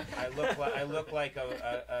 I look like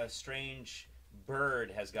a strange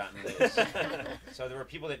bird has gotten loose. So there were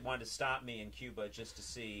people that wanted to stop me in Cuba just to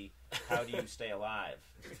see, how do you stay alive?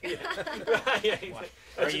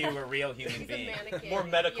 Are you a real human being? More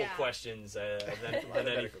medical questions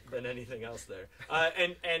than anything else there.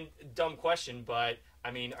 And dumb question, but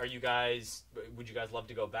I mean, would you guys love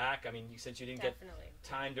to go back? I mean, since you didn't get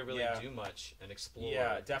time to really do much and explore.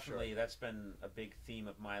 Yeah, definitely. Sure. That's been a big theme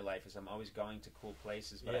of my life, is I'm always going to cool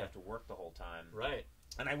places, but I have to work the whole time. Right.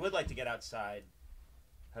 And I would like to get outside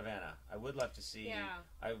Havana. I would love to see. Yeah.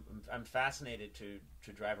 I'm fascinated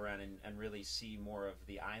to drive around and really see more of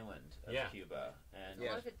the island of Cuba. And a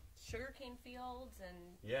lot of it, sugarcane fields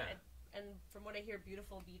and from what I hear,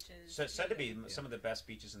 beautiful beaches. So it's said to be some of the best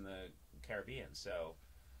beaches in the Caribbean. So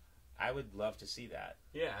I would love to see that.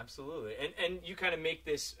 Yeah, absolutely. And you kind of make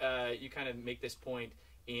this point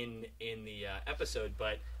in the episode,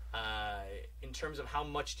 but. In terms of how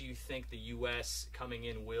much do you think the U.S. coming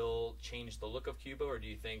in will change the look of Cuba, or do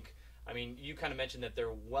you think? I mean, you kind of mentioned that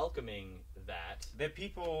they're welcoming that. The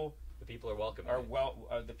people are welcoming.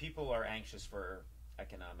 The people are anxious for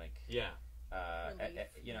economic. Yeah.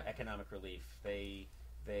 Economic relief. They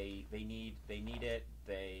need it.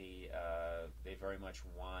 They very much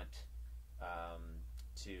want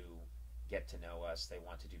to get to know us. They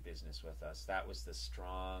want to do business with us. That was the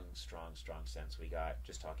strong sense we got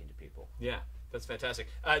just talking to people. Yeah, that's fantastic.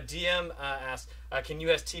 DM asks, can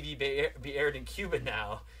U.S. TV be aired in Cuba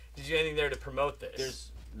now? Did you do anything there to promote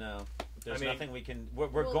this? There's nothing we can. We're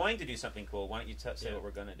going to do something cool. Why don't you say what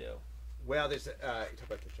we're going to do? Well, there's you talk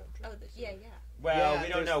about the jump drive. Well, we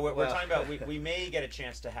don't know. We're talking about. We may get a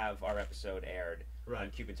chance to have our episode aired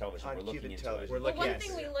on Cuban television. We're looking into it. One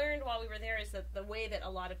thing we learned while we were there is that the way that a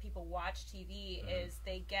lot of people watch TV is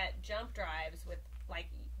they get jump drives with like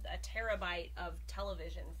a terabyte of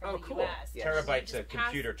television from the U.S. Yes. Terabyte's a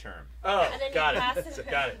computer term. Oh, and then got it.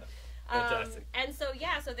 Got it. Fantastic. And so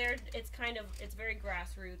it's very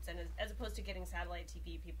grassroots, and as opposed to getting satellite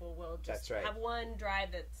TV, people will just have one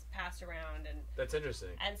drive that's passed around, and that's interesting.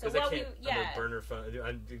 And so on their burner phone,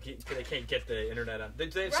 they can't get the internet on. Do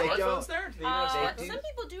they have smartphones there? Some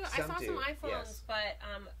people do. I saw some iPhones, but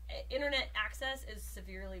internet access is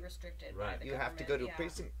severely restricted. Right. By the you have to go to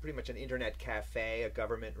pretty much an internet cafe, a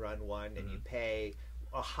government-run one, and you pay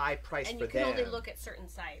a high price for them. And you can only look at certain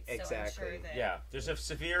sites. Exactly. So I'm sure that there's a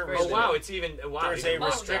severe. It's even. Wow. There's a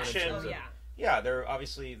restriction. They're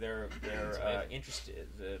obviously they're interested.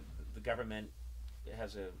 The government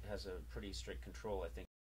has a pretty strict control. I think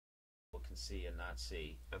people can see and not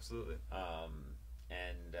see. Absolutely.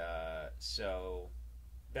 So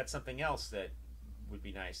that's something else that would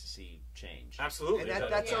be nice to see change. Absolutely. And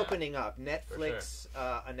that's opening up. Netflix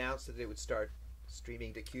announced that it would start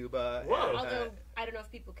streaming to Cuba. Whoa. Although I don't know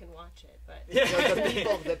if people can watch it, but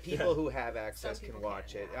the people who have access can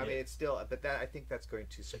watch it. I mean, it's still, but I think that's going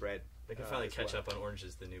to spread. They can finally catch up on Orange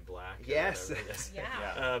is the New Black. Yes.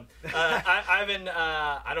 Ivan,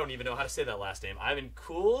 I don't even know how to say that last name. Ivan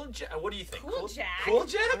what do you think? Cool Jack. Cool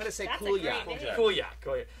Jack? I'm going to say Cool Yak. Cool Yak.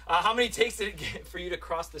 How many takes did it get for you to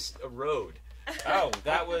cross this road?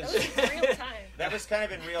 That was in real time. That was kind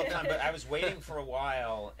of in real time, but I was waiting for a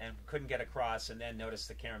while and couldn't get across, and then noticed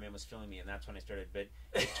the cameraman was filming me, and that's when I started. But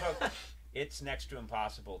it's next to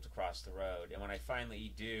impossible to cross the road, and when I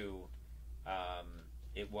finally do,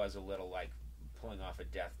 it was a little like pulling off a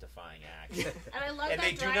death-defying act. And I love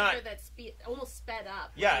that driver that almost sped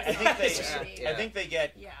up. Yeah, I think they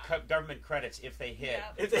get government credits if they hit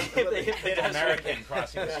if they hit an American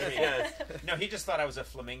crossing the street. Yes. No, he just thought I was a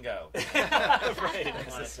flamingo. Right.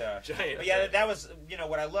 Giant. But yeah, that was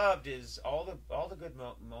what I loved is all the good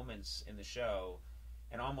moments in the show,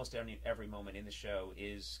 and almost every moment in the show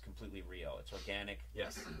is completely real. It's organic.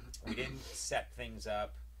 Yes. We didn't set things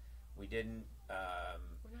up. We didn't.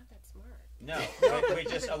 We're not that smart. No, we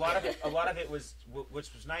just a lot of it was,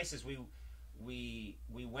 which was nice, is we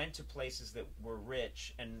went to places that were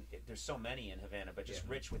rich, and there's so many in Havana, but just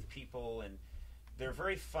rich with people, and they're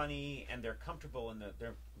very funny, and they're comfortable in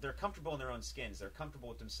they're comfortable in their own skins. They're comfortable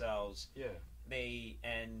with themselves. Yeah.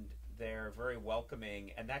 They're very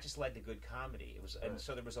welcoming, and that just led to good comedy. It was, and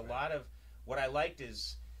so there was a lot of what I liked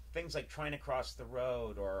is things like trying to cross the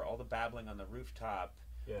road, or all the babbling on the rooftop,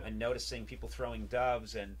 and noticing people throwing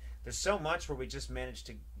doves, and there's so much where we just managed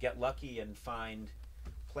to get lucky and find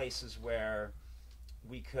places where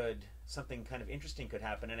something kind of interesting could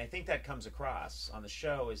happen. And I think that comes across on the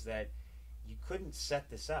show, is that you couldn't set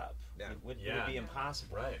this up. No. It would be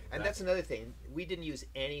impossible. Right. And that's another thing. We didn't use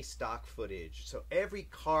any stock footage. So every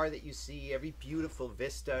car that you see, every beautiful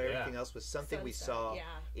vista, everything else was something we saw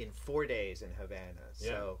in 4 days in Havana.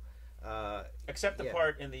 So except the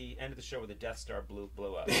part in the end of the show where the Death Star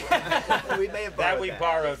blew up. We may have borrowed that.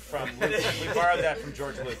 Borrowed from Lucas. We borrowed that from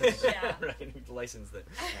George Lucas. Yeah. Right, licensed it.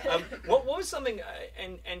 What was something,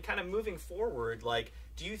 and kind of moving forward, like,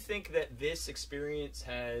 do you think that this experience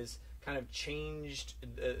has kind of changed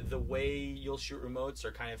the way you'll shoot remotes,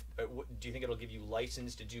 or kind of, do you think it'll give you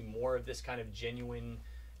license to do more of this kind of genuine?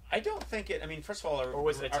 I don't think it. I mean, first of all, or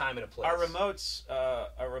was it a time and a place? Our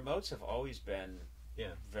remotes have always been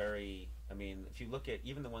very. I mean, if you look at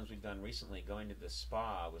even the ones we've done recently, going to the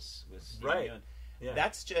spa was right.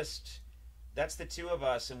 That's the two of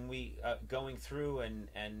us, and we going through and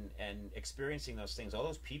experiencing those things. All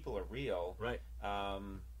those people are real. Right.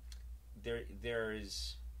 There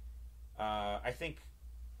is. I think.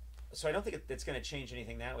 So I don't think it's going to change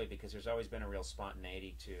anything that way, because there's always been a real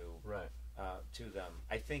spontaneity to them.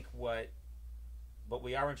 I think what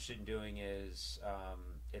we are interested in doing is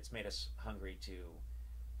it's made us hungry to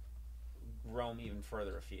roam even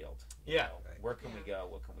further afield. Yeah. You know, where can we go?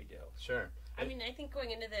 What can we do? Sure. I mean, I think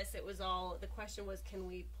going into this, it was all, the question was, can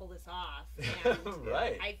we pull this off? And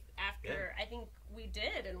right. I think we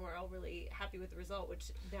did, and we're all really happy with the result,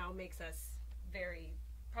 which now makes us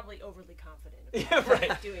probably overly confident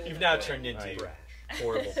about doing it. You've now turned into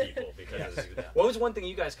horrible people because of that. What was one thing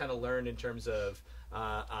you guys kind of learned in terms of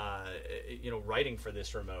writing for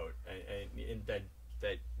this remote, and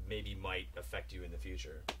that maybe might affect you in the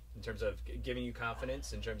future, in terms of giving you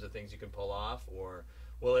confidence, in terms of things you can pull off, or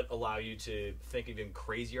will it allow you to think of even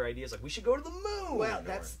crazier ideas, like we should go to the moon? Well,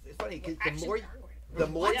 that's funny, because the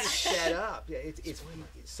more you set up, it's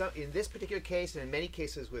so in this particular case, and in many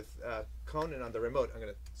cases with Conan on the remote, I'm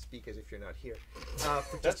going to speak as if you're not here.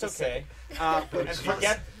 That's okay. And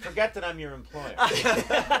forget that I'm your employer.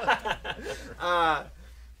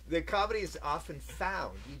 The comedy is often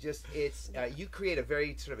found. You create a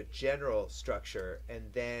very sort of a general structure,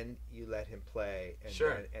 and then you let him play,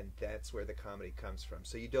 and that's where the comedy comes from.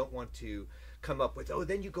 So you don't want to come up with,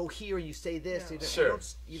 then you go here and you say this. No.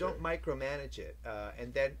 You don't micromanage it,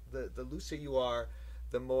 and then the looser you are,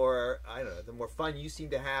 the more the more fun you seem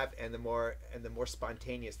to have, and the more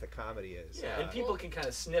spontaneous the comedy is. Yeah, and people can kind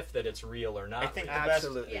of sniff that it's real or not. I think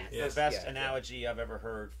the best analogy I've ever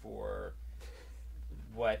heard for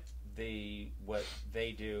what they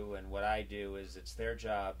do and what I do is, it's their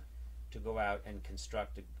job to go out and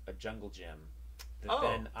construct a jungle gym that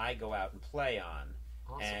then I go out and play on.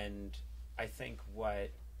 Awesome. And I think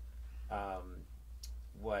what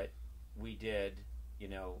we did,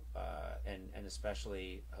 and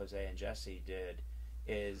especially Jose and Jesse did,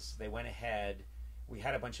 is they went ahead. We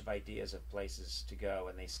had a bunch of ideas of places to go,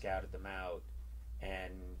 and they scouted them out,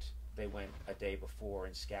 and they went a day before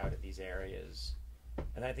and scouted these areas.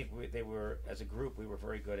 And I think they were, as a group, we were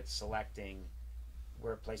very good at selecting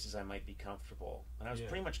where places I might be comfortable. And I was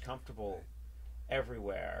pretty much comfortable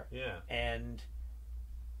everywhere. Yeah. And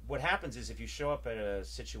what happens is, if you show up at a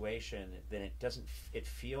situation, then it doesn't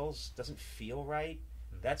feel right.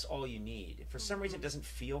 Mm-hmm. That's all you need. If for some reason it doesn't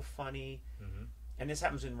feel funny, and this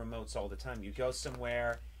happens in remotes all the time. You go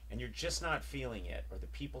somewhere and you're just not feeling it, or the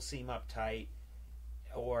people seem uptight,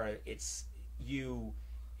 or it's you.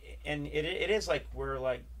 And it is like we're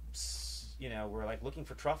like looking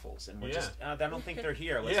for truffles, and we're just I don't think they're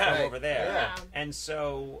here. Let's go over there. Yeah. And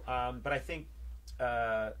so, but I think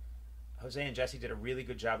Jose and Jesse did a really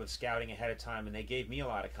good job of scouting ahead of time, and they gave me a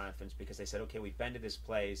lot of confidence, because they said, okay, we've been to this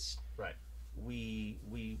place. Right. We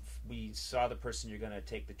saw the person you're going to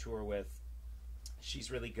take the tour with.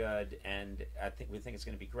 She's really good, and we think it's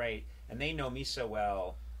going to be great. And they know me so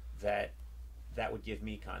well that would give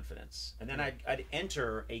me confidence. And then I'd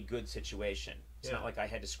enter a good situation. It's not like I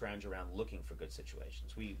had to scrounge around looking for good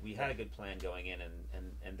situations. We had a good plan going in,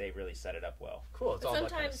 and they really set it up well. Cool. It's all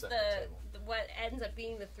sometimes about kind of what ends up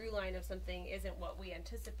being the through line of something isn't what we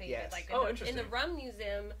anticipated. Yes. Like Interesting. in the Rum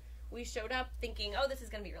Museum, we showed up thinking, oh, this is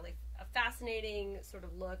going to be really a fascinating sort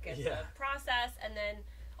of look at the process, and then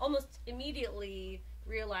almost immediately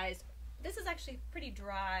realized this is actually pretty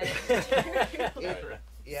dry, so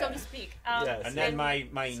to speak. And then my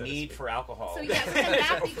need for alcohol. So yes, and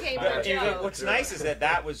that became a joke. What's nice is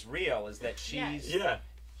that was real. Is that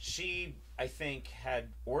she I think had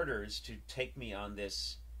orders to take me on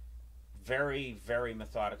this very, very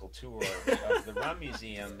methodical tour of the Rum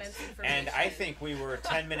Museum, and I think we were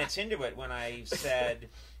 10 minutes into it when I said,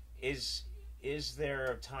 is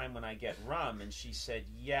there a time when I get rum? And she said,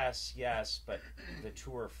 yes, but the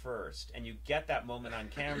tour first. And you get that moment on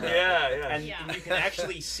camera. And you can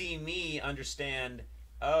actually see me understand,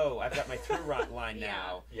 oh, I've got my through line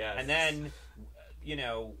now. Yes. And then,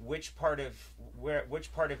 which part of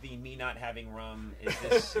the me not having rum is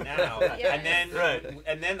this now? And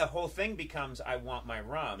then the whole thing becomes, I want my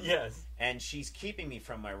rum. Yes. And she's keeping me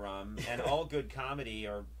from my rum. And all good comedy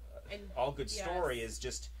or all good story is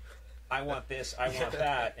just, I want this, I want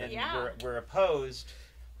that, and we're opposed,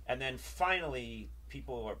 and then finally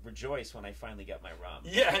people rejoice when I finally get my rum.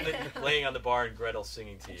 Yeah, and then you're laying on the bar and Gretel's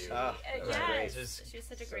singing to you. She was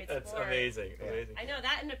such a great sport. That's amazing. I know,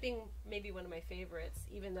 that ended up being maybe one of my favorites,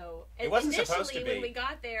 even though it wasn't initially, supposed to be. when we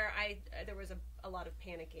got there, there was a lot of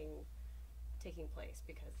panicking taking place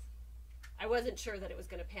because I wasn't sure that it was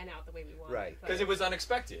going to pan out the way we wanted. Right. Because it was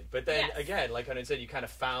unexpected. But then, again, like Conan said, you kind of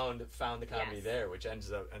found the comedy there, which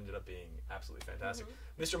ended up being absolutely fantastic.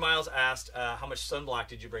 Mm-hmm. Mr. Miles asked, how much sunblock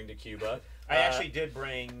did you bring to Cuba? I actually did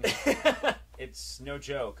bring... It's no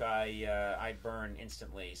joke. I burn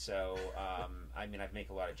instantly. So, I make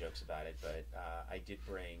a lot of jokes about it, but I did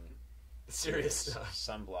bring... Serious stuff.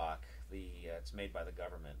 Sunblock. It's made by the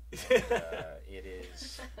government. And, it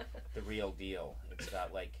is the real deal. It's got,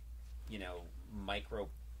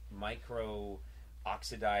 micro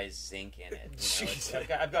oxidized zinc in it.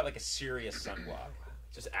 I've got like a serious sunblock.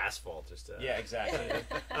 Just asphalt, yeah, exactly.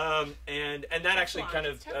 And that actually kind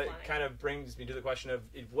of brings me to the question of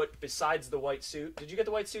what besides the white suit. Did you get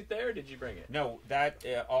the white suit there? Or did you bring it? No, that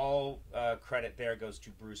all credit there goes to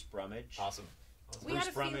Bruce Brummage. Awesome. We Bruce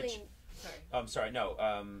had a Brummage. Feeling... Sorry. I'm sorry. No,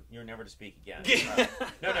 you're never to speak again.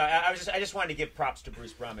 No. I just wanted to give props to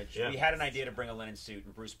Bruce Brummage. Yeah. We had an idea to bring a linen suit,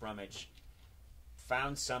 and Bruce Brummage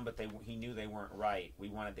found some, but he knew they weren't right. We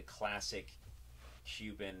wanted the classic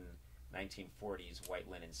Cuban 1940s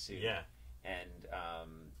white linen suit. Yeah.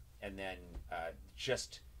 And then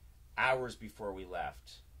just hours before we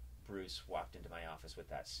left, Bruce walked into my office with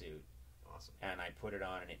that suit. Awesome. And I put it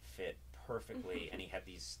on, and it fit perfectly. And he had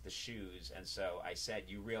the shoes, and so I said,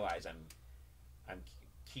 "You realize I'm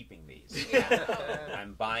keeping these.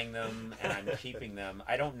 I'm buying them, and I'm keeping them.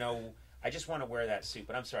 I don't know." I just want to wear that suit,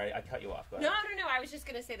 but I'm sorry, I cut you off. Go ahead. No. I was just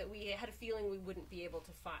going to say that we had a feeling we wouldn't be able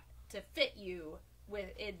to fit you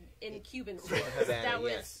in Cuban rules. That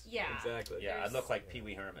was exactly. Yeah, I look like Pee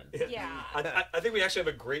Wee Herman. Yeah. I think we actually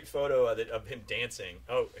have a great photo of him dancing.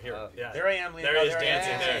 Oh, here, there I am. There he is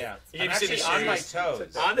dancing there. Yeah. You I'm can see the actually on my shoes.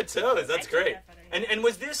 toes. On the toes. That's great. And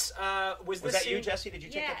was this was that you, Jesse? Did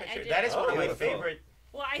you take that picture? I did. That is one of my beautiful. favorite.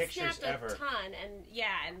 Well, I pictures snapped ever. a ton,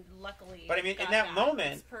 and luckily. But I mean, in got that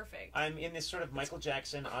moment, it's perfect. I'm in this sort of Michael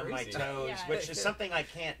Jackson on my crazy. toes, which is something I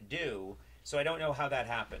can't do. So I don't know how that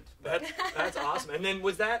happened. That's awesome. And then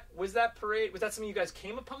was that parade? Was that something you guys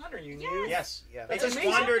came upon, or you knew? Yes. Yeah. They That's just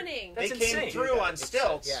amazing. wandered. That's They came insane. through on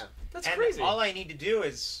stilts. Yeah. That's and crazy. all I need to do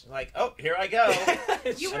is oh, here I go.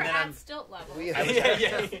 You were And then at I'm- stilt level. We-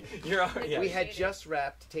 You're We had just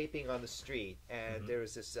wrapped taping on the street, and there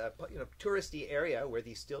was this touristy area where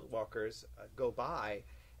these stilt walkers go by,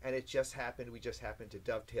 and it just happened. We just happened to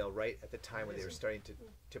dovetail right at the time when they were starting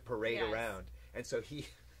to parade around, and so he.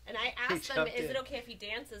 And I asked them, "Is it okay if he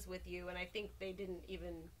dances with you?" And I think they didn't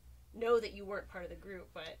even know that you weren't part of the group,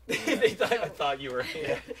 but they thought you were.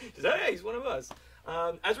 Yeah. He's one of us.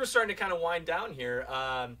 As we're starting to kind of wind down here,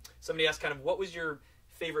 somebody asked kind of what was your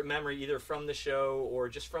favorite memory, either from the show or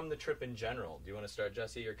just from the trip in general. Do you want to start,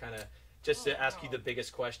 Jesse, or kind of just to ask you the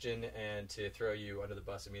biggest question and to throw you under the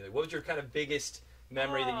bus immediately? What was your kind of biggest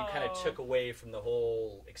memory that you kind of took away from the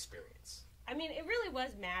whole experience? I mean, it really was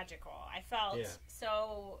magical. I felt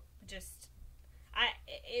so just.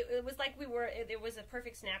 It was like it was a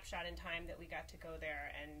perfect snapshot in time that we got to go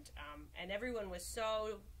there, and everyone was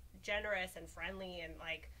so generous and friendly, and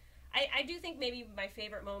like I do think maybe my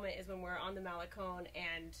favorite moment is when we're on the Malecón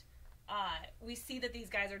and we see that these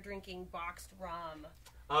guys are drinking boxed rum.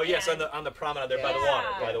 Oh yes, on the promenade there by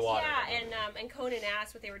the water. Yeah, and Conan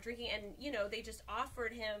asked what they were drinking, and they just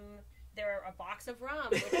offered him a box of rum,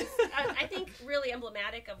 which is I think really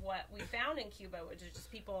emblematic of what we found in Cuba, which is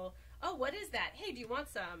just people. Oh, what is that? Hey, do you want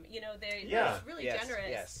some? They're really generous.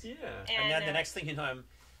 Yes. Yeah. And then the next thing you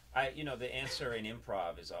know, the answer in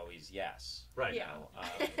improv is always yes. Right. Yeah.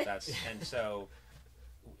 And so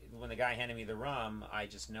when the guy handed me the rum, I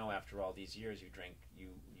just know after all these years you drink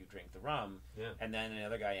the rum. Yeah. And then the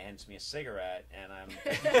other guy hands me a cigarette, and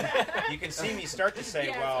you can see me start to say,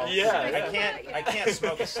 I can't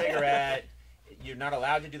smoke a cigarette. You're not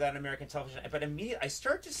allowed to do that on American television. But immediately I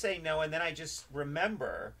start to say no, and then I just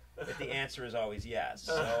remember that the answer is always yes.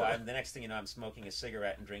 So the next thing you know, I'm smoking a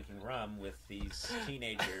cigarette and drinking rum with these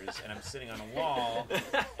teenagers, and I'm sitting on a wall,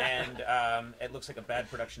 and it looks like a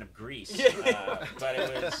bad production of Grease. But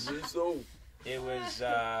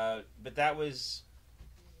but that was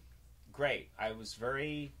great. I was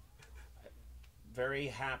very, very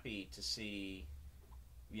happy to see,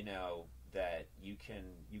 that you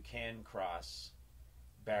can cross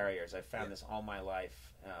barriers. I've found this all my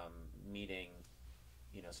life, meeting.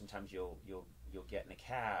 Sometimes you'll get in a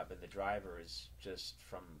cab and the driver is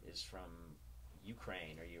from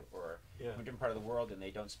Ukraine or from a different part of the world, and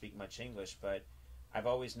they don't speak much English. But I've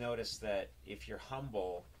always noticed that if you're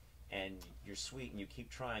humble and you're sweet and you keep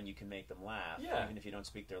trying, you can make them laugh, even if you don't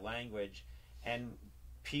speak their language. And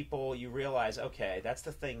people, you realize, okay, that's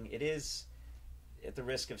the thing. It is, at the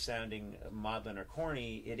risk of sounding maudlin or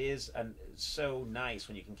corny, it is so nice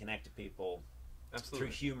when you can connect to people through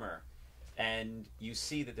humor. And you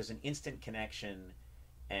see that there's an instant connection,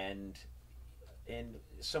 and in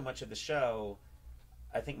so much of the show,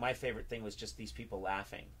 I think my favorite thing was just these people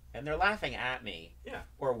laughing. And they're laughing at me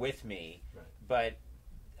or with me, but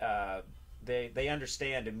they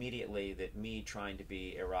understand immediately that me trying to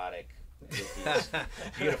be erotic with these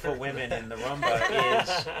beautiful women in the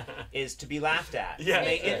rumba is to be laughed at. Yeah.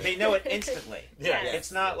 They know it instantly.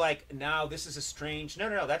 It's not like, now this is a strange...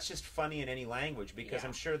 No, that's just funny in any language, because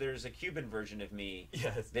I'm sure there's a Cuban version of me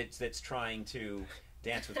that's trying to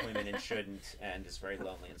dance with women and shouldn't, and is very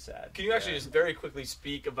lonely and sad. Can you actually just very quickly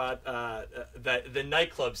speak about the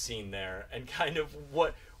nightclub scene there, and kind of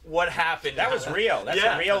what happened? That was real. That's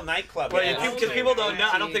a real nightclub. Well, because people don't know.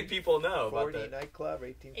 I don't think people know about 40 nightclub,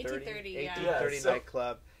 1830 1830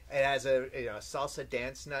 nightclub. It has a salsa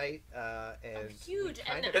dance night, and huge.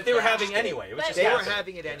 That they were having anyway. It was just they were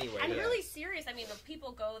having it anyway. I'm really serious. I mean, when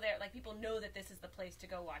people go there, people know that this is the place to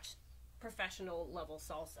go watch professional level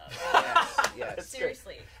salsa. Yes.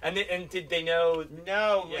 Seriously. And did they know?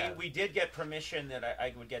 No, we did get permission that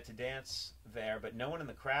I would get to dance there, but no one in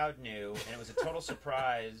the crowd knew, and it was a total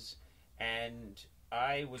surprise. And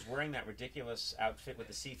I was wearing that ridiculous outfit with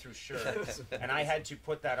the see-through shirt, and I had to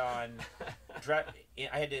put that on.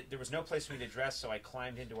 There was no place for me to dress, so I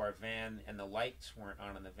climbed into our van, and the lights weren't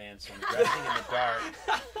on in the van, so I'm dressing in the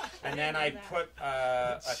dark. And then I put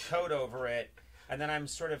a coat over it, and then I'm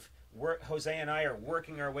sort of... Jose and I are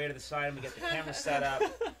working our way to the side, and we get the camera set up.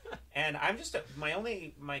 And I'm just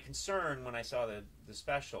my concern when I saw the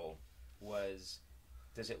special was,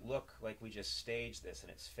 does it look like we just staged this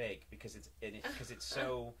and it's fake? Because it's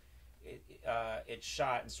so it's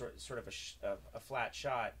shot in sort of a flat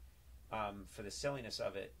shot for the silliness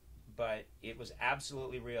of it, but it was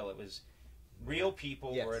absolutely real. It was real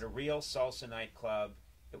people were at a real salsa nightclub.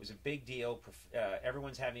 It was a big deal.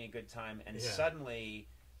 Everyone's having a good time, and suddenly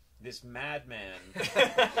this madman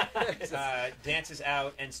dances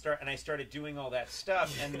out and I started doing all that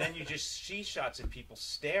stuff, and then you just see shots of people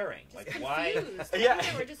staring, just like confused. why?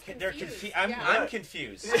 We're just confused. They're confused. I'm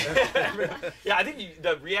confused. I think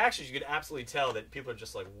the reactions, you could absolutely tell that people are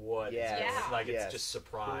just like, what? Like it's just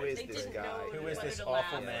surprised. Who is this guy? Who is this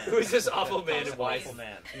awful man? Who is this awful man? And why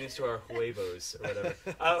needs to our huevos or whatever?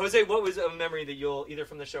 Jose, what was a memory that you'll either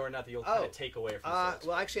from the show or not that you'll kind of take away from this?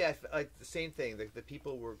 Well, actually, I the same thing. The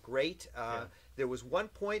people were great. There was one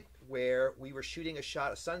point where we were shooting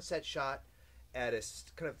a sunset shot at a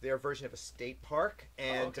kind of their version of a state park,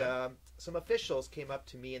 and some officials came up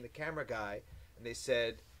to me and the camera guy, and they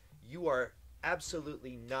said, "You are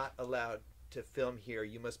absolutely not allowed to film here.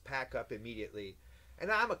 You must pack up immediately."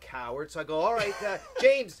 And I'm a coward, so I go, "All right,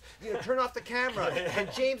 James, turn off the camera."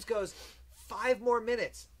 And James goes, 5 more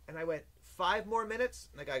minutes. And I went, 5 more minutes?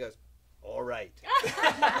 And the guy goes, all right.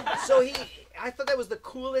 So I thought that was the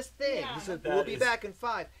coolest thing. He said, we'll be back in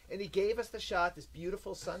 5. And he gave us the shot, this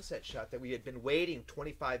beautiful sunset shot that we had been waiting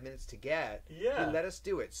 25 minutes to get. Yeah. He let us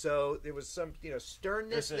do it. So there was some,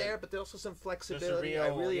 sternness there, but there's also some flexibility.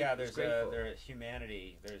 There's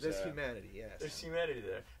humanity. There's humanity, yes. There's humanity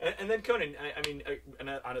there. And then Conan, and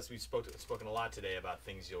honestly, we've spoken a lot today about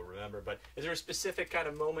things you'll remember, but is there a specific kind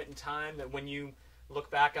of moment in time that when you look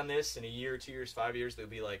back on this in a year, 2 years, 5 years, they'll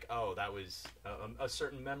be like, oh, that was a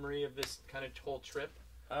certain memory of this kind of whole trip?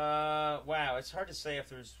 Wow, it's hard to say if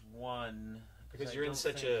there's one. Because you're in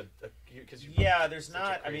such a there's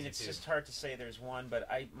not. I mean, it's just hard to say there's one. But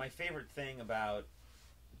my favorite thing about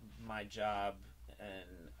my job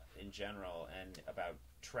and in general, and about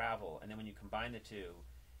travel, and then when you combine the two,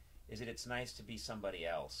 is that it's nice to be somebody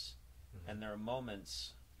else. Mm-hmm. And there are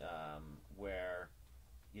moments where,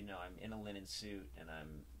 I'm in a linen suit and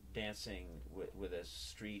I'm dancing with a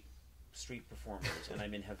street performers, and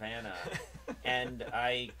I'm in Havana, and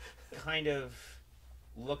I kind of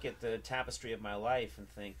look at the tapestry of my life and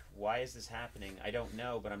think, why is this happening? I don't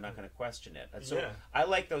know, but I'm not going to question it. And so I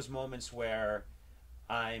like those moments where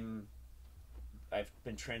I've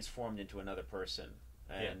been transformed into another person,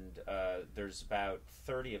 and there's about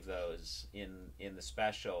 30 of those in the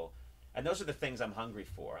special, and those are the things I'm hungry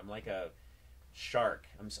for. I'm like a shark.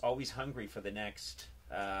 I'm always hungry for the next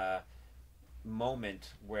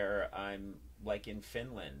moment where I'm like in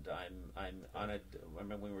Finland. I'm on I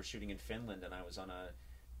remember when we were shooting in Finland, and I was on a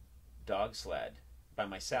dog sled by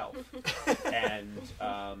myself, and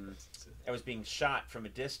I was being shot from a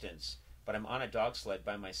distance, but I'm on a dog sled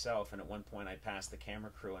by myself, and at one point I pass the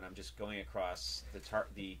camera crew, and I'm just going across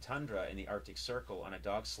the tundra in the Arctic Circle on a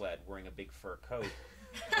dog sled wearing a big fur coat.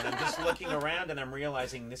 And I'm just looking around, and I'm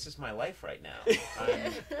realizing this is my life right now.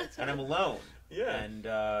 And I'm alone. Yeah. And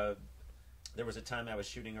there was a time I was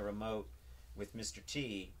shooting a remote with Mr.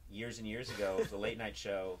 T years and years ago, the late night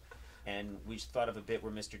show, and we thought of a bit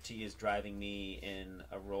where Mr. T is driving me in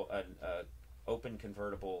a open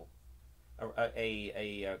convertible,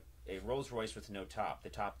 a Rolls Royce with no top, the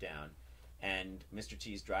top down. And Mr.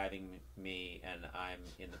 T's driving me, and I'm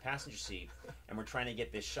in the passenger seat, and we're trying to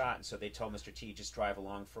get this shot. And so they told Mr. T, just drive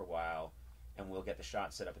along for a while, and we'll get the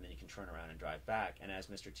shot set up, and then you can turn around and drive back. And as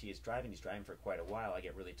Mr. T is driving, he's driving for quite a while. I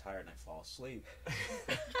get really tired, and I fall asleep.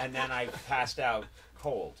 And then I passed out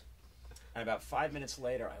cold. And about 5 minutes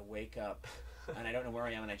later, I wake up, and I don't know where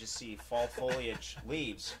I am, and I just see fall foliage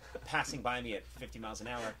leaves passing by me at 50 miles an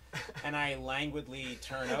hour, and I languidly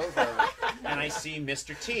turn over, and I see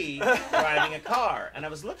Mr. T driving a car, and I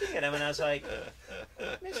was looking at him, and I was like,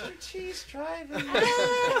 Mr. T's driving.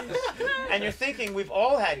 And you're thinking, we've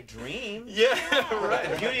all had dreams. Yeah, right.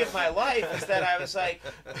 The beauty of my life is that I was like,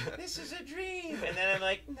 this is a dream, and then I'm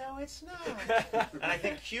like, no, it's not. And I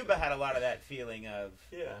think Cuba had a lot of that feeling of,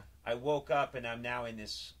 I woke up and I'm now in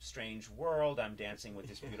this strange world. I'm dancing with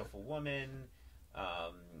this beautiful woman.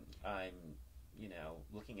 I'm,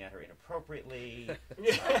 looking at her inappropriately.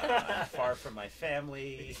 I'm far from my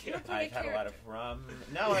family. I've had a lot of rum.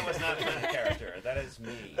 No, I was not playing a character. That is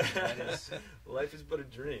me. Life is but a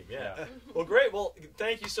dream. Yeah. Well, great. Well,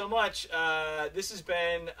 thank you so much. This has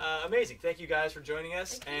been amazing. Thank you guys for joining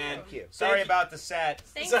us. Thank you. Sorry about the set.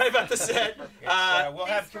 Sorry about the set. Can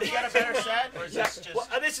we get a better set? Or is this just... Well,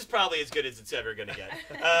 this is probably as good as it's ever going to get.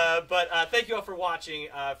 But thank you all for watching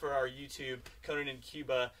for our YouTube Conan in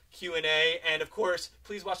Cuba Q&A. And, of course,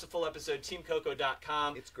 please watch the full episode,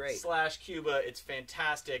 teamcoco.com. It's great. /Cuba. It's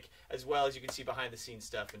fantastic, as well as you can see behind-the-scenes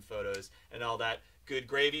stuff and photos and all that good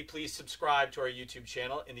gravy. Please subscribe to our YouTube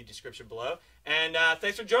channel in the description below. And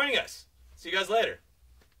thanks for joining us. See you guys later.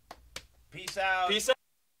 Peace out. Peace out.